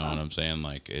whatever. You know what I'm saying?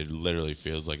 Like it literally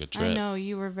feels like a trip. I know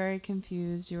you were very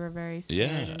confused. You were very scared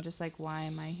Yeah. and just like, why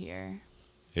am I here?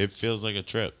 It feels like a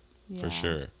trip Yeah. for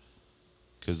sure.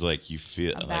 Because like you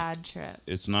feel A like bad trip.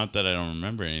 it's not that I don't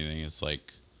remember anything. It's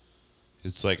like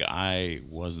I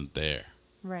wasn't there.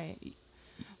 Right.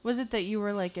 Was it that you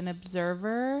were like an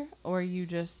observer or you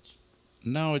just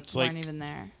No, it's weren't like even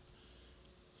there?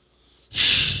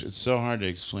 it's so hard to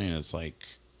explain. It's like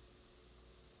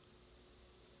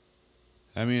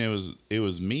I mean it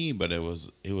was me, but it was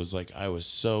like I was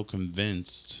so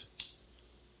convinced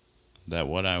that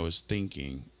what I was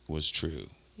thinking was true.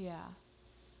 Yeah.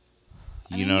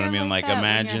 You know what I mean? Like that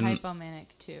imagine when you're hypomanic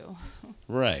too.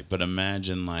 right, but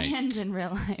imagine like And in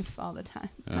real life all the time.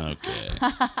 okay.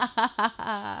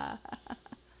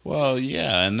 Well,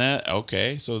 yeah, and that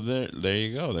okay, so there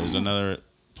you go. There's another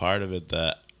part of it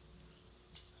that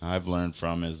I've learned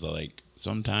from is like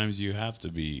sometimes you have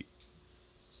to be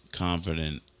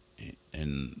confident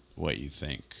in what you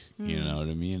think. You know what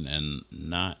I mean? And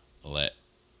not let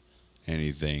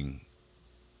anything,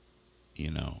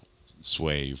 you know,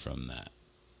 sway you from that.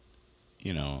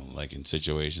 You know, like in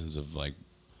situations of like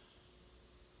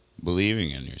believing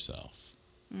in yourself.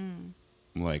 Mm.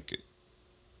 Like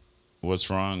what's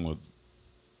wrong with,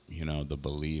 you know, the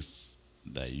belief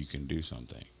that you can do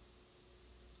something?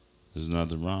 There's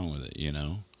nothing wrong with it, you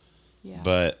know? Yeah.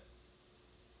 But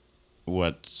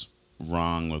what's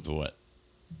wrong with what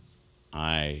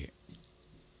I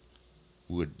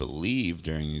would believe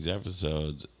during these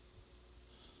episodes,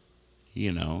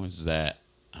 you know, is that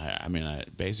I mean, I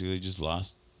basically just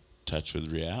lost touch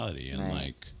with reality and Right.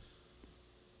 like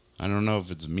I don't know if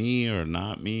it's me or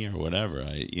not me or whatever.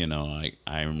 I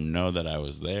know that I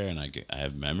was there and I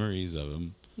have memories of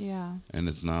them. Yeah. And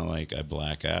it's not like I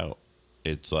black out.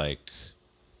 It's like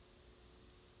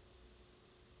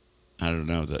I don't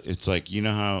know that it's like you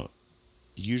know how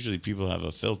usually people have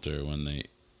a filter when they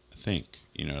think,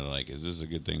 you know, like is this a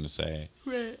good thing to say?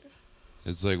 Right.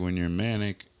 It's like when you're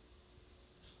manic,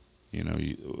 you know,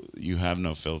 you have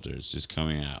no filter. It's just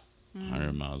coming out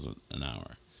 100 miles an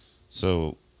hour.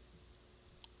 So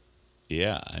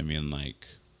yeah, I mean like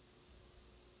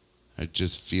it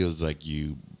just feels like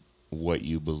what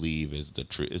you believe is the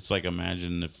truth. It's like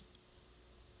imagine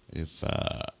if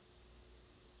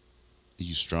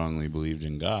you strongly believed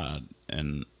in God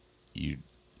and you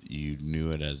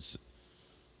knew it as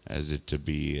it to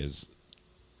be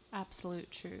Absolute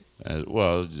truth. as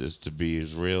well, just to be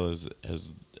as real as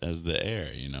the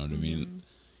air, you know what I mean?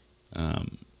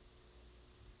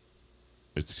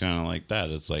 It's kind of like that.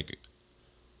 It's like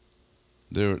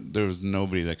there was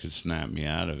nobody that could snap me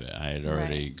out of it. I had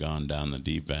already Right. gone down the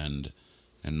deep end,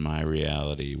 and my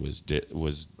reality was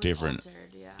different,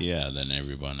 Altered, yeah, than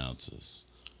everyone else's.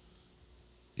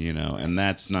 You know, and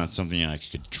that's not something I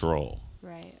could control.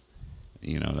 Right.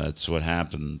 You know, that's what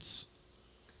happens.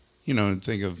 You know, and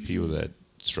think of people that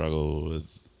struggle with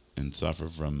and suffer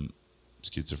from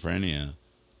schizophrenia.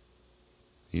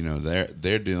 You know,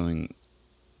 they're dealing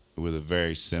with a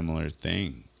very similar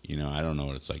thing. You know, I don't know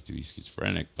what it's like to be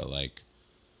schizophrenic, but like,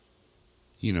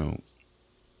 you know,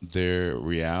 their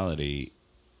reality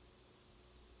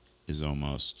is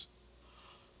almost,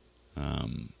 I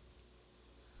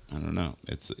don't know.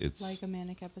 It's Like a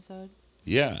manic episode.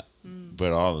 yeah,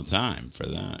 but all the time for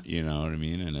Yeah. that. You know what I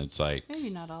mean? And it's like, Maybe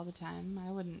not all the time.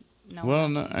 I wouldn't know. well,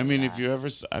 enough no, to I say mean, that. if you ever,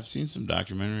 I've seen some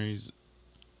documentaries.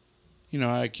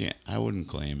 I wouldn't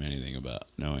claim anything about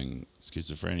knowing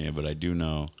schizophrenia, but I do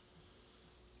know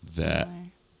that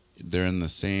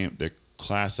Similar. they're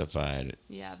classified.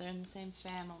 Yeah, they're in the same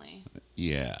family.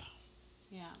 Yeah.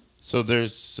 Yeah. So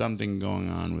there's something going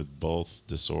on with both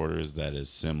disorders that is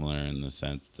similar in the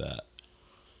sense that,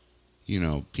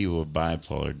 people with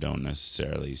bipolar don't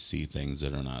necessarily see things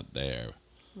that are not there,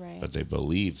 Right. but they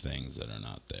believe things that are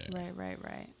not there.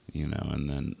 Right. And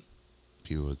then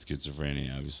people with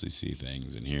schizophrenia obviously see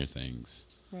things and hear things.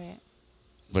 Right.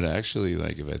 But actually,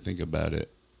 like, if I think about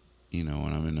it, when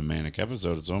I'm in a manic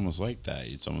episode, it's almost like that.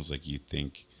 It's almost like you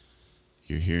think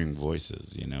you're hearing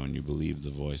voices, and you believe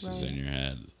the voices in your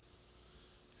head.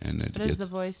 And but is the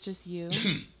voice just you?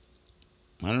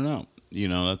 I don't know.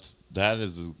 That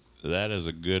is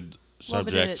a good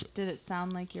subject. Well, but did it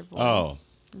sound like your voice? Oh.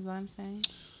 Is what I'm saying?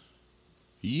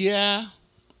 Yeah.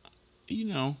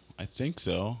 I think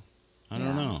so. I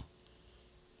don't know.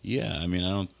 Yeah, I mean,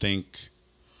 I don't think...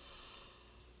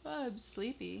 Oh, I'm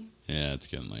sleepy. Yeah, it's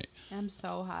getting late. I'm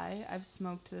so high. I've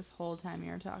smoked this whole time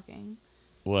you're talking.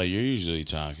 Well, you're usually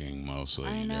talking mostly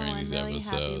during these episodes.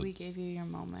 I'm really happy we gave you your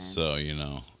moment. So,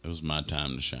 it was my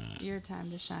time to shine. Your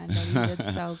time to shine, but you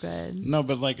did so good. No,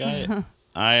 but like I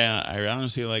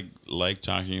honestly like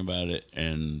talking about it,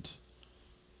 and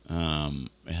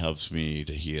it helps me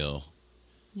to heal.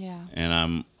 Yeah. And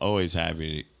I'm always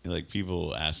happy. Like,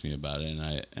 people ask me about it,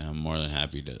 and I'm more than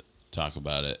happy to talk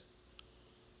about it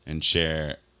and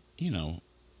share,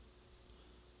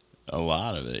 a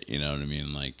lot of it. You know what I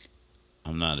mean? Like,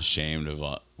 I'm not ashamed of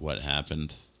what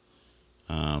happened.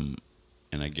 And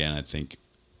again, I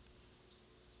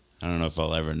don't know if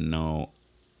I'll ever know,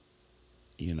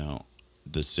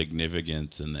 the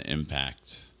significance and the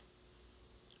impact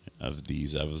of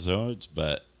these episodes,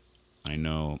 but I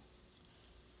know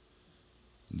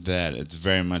that it's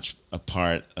very much a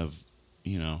part of,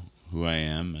 who I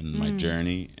am and my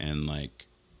journey. And like,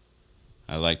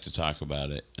 I like to talk about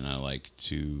it, and I like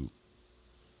to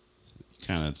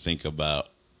kind of think about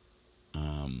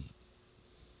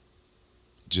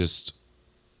just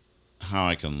how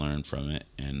I can learn from it,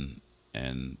 and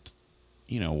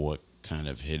what kind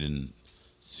of hidden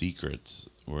secrets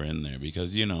were in there,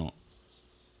 because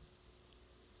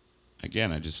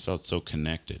again, I just felt so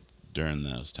connected during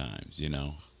those times.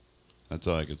 That's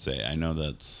all I could say. I know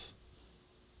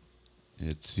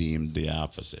it seemed the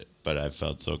opposite, but I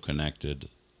felt so connected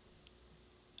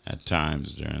at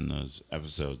times during those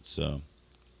episodes. So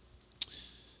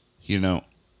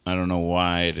I don't know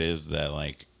why it is that,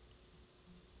 like,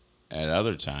 at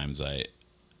other times I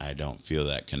don't feel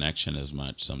that connection as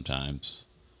much sometimes,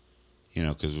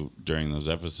 because during those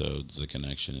episodes the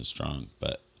connection is strong.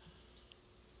 But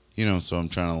so I'm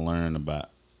trying to learn about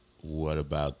what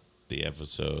about the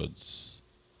episodes,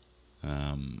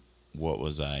 what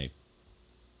was it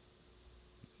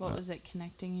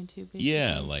connecting you to, basically?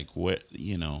 Yeah, like, what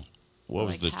was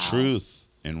like the how? truth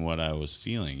in what I was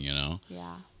feeling, Yeah.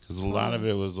 because a lot of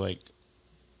it was like,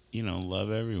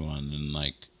 love everyone, and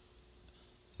like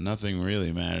nothing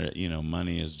really mattered.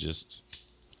 Money is just,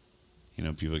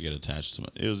 people get attached to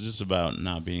it. It was just about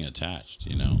not being attached,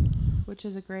 Which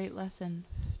is a great lesson.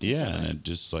 Yeah, and it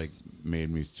just like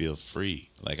made me feel free.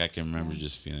 Like, I can remember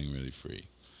just feeling really free.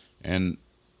 And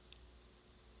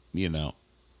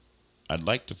I'd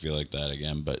like to feel like that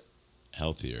again, but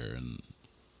healthier and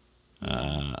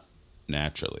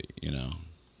naturally,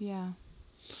 Yeah.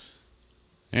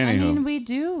 Anywho. I mean, we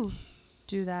do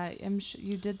that. I'm sure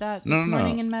you did that this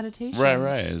morning in meditation.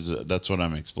 Right. That's what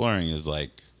I'm exploring, is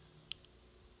like,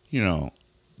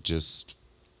 just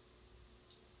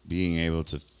being able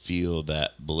to feel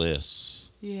that bliss.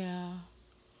 Yeah.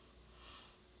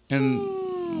 And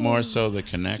more so the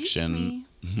connection.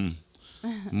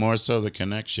 More so the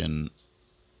connection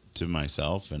to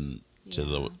myself and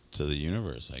to the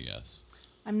universe, I guess.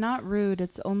 I'm not rude.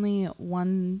 It's only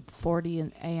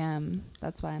 1:40 a.m.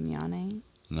 That's why I'm yawning.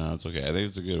 No, it's okay. I think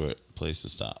it's a good place to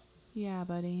stop. Yeah,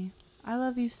 buddy. I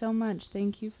love you so much.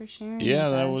 Thank you for sharing. Yeah,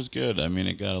 that was good. I mean,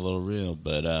 it got a little real,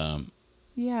 but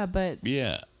yeah, but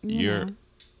yeah,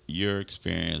 your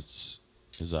experience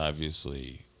is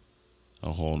obviously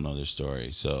a whole nother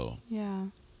story. So yeah.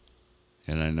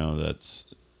 And I know that's,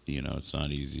 it's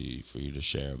not easy for you to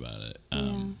share about it.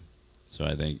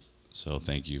 So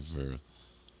thank you for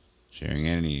sharing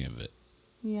any of it.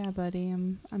 Yeah, buddy.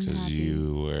 I'm happy.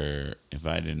 Because if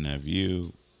I didn't have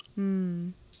you,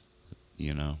 I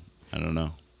don't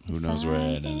know. Who knows where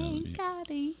I'd end up.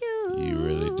 You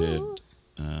really did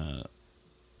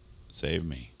save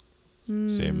me.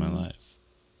 Save my life.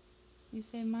 You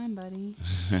saved mine, buddy.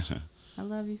 I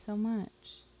love you so much.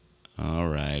 All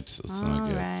right. Let's not All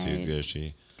get right. too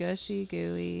gushy. Gushy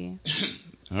gooey.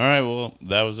 All right. Well,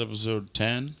 that was episode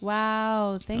 10.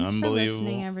 Wow. Thanks for Unbelievable.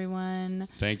 listening, everyone.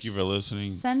 Thank you for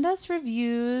listening. Send us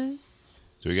reviews.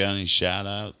 Do we got any shout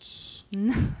outs?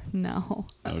 No.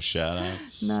 No shout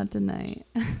outs? Not tonight.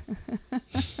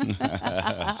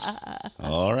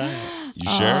 All right. You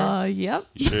sure? Yep.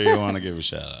 You sure you want to give a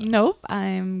shout out? Nope.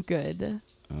 I'm good.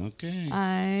 Okay.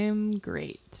 I'm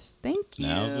great. Thank you.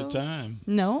 Now's the time.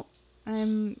 Nope.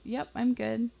 I'm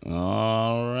good.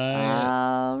 All right.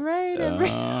 All right.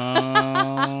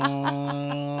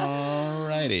 All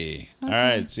righty. All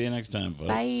right. See you next time, folks.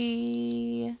 Bye.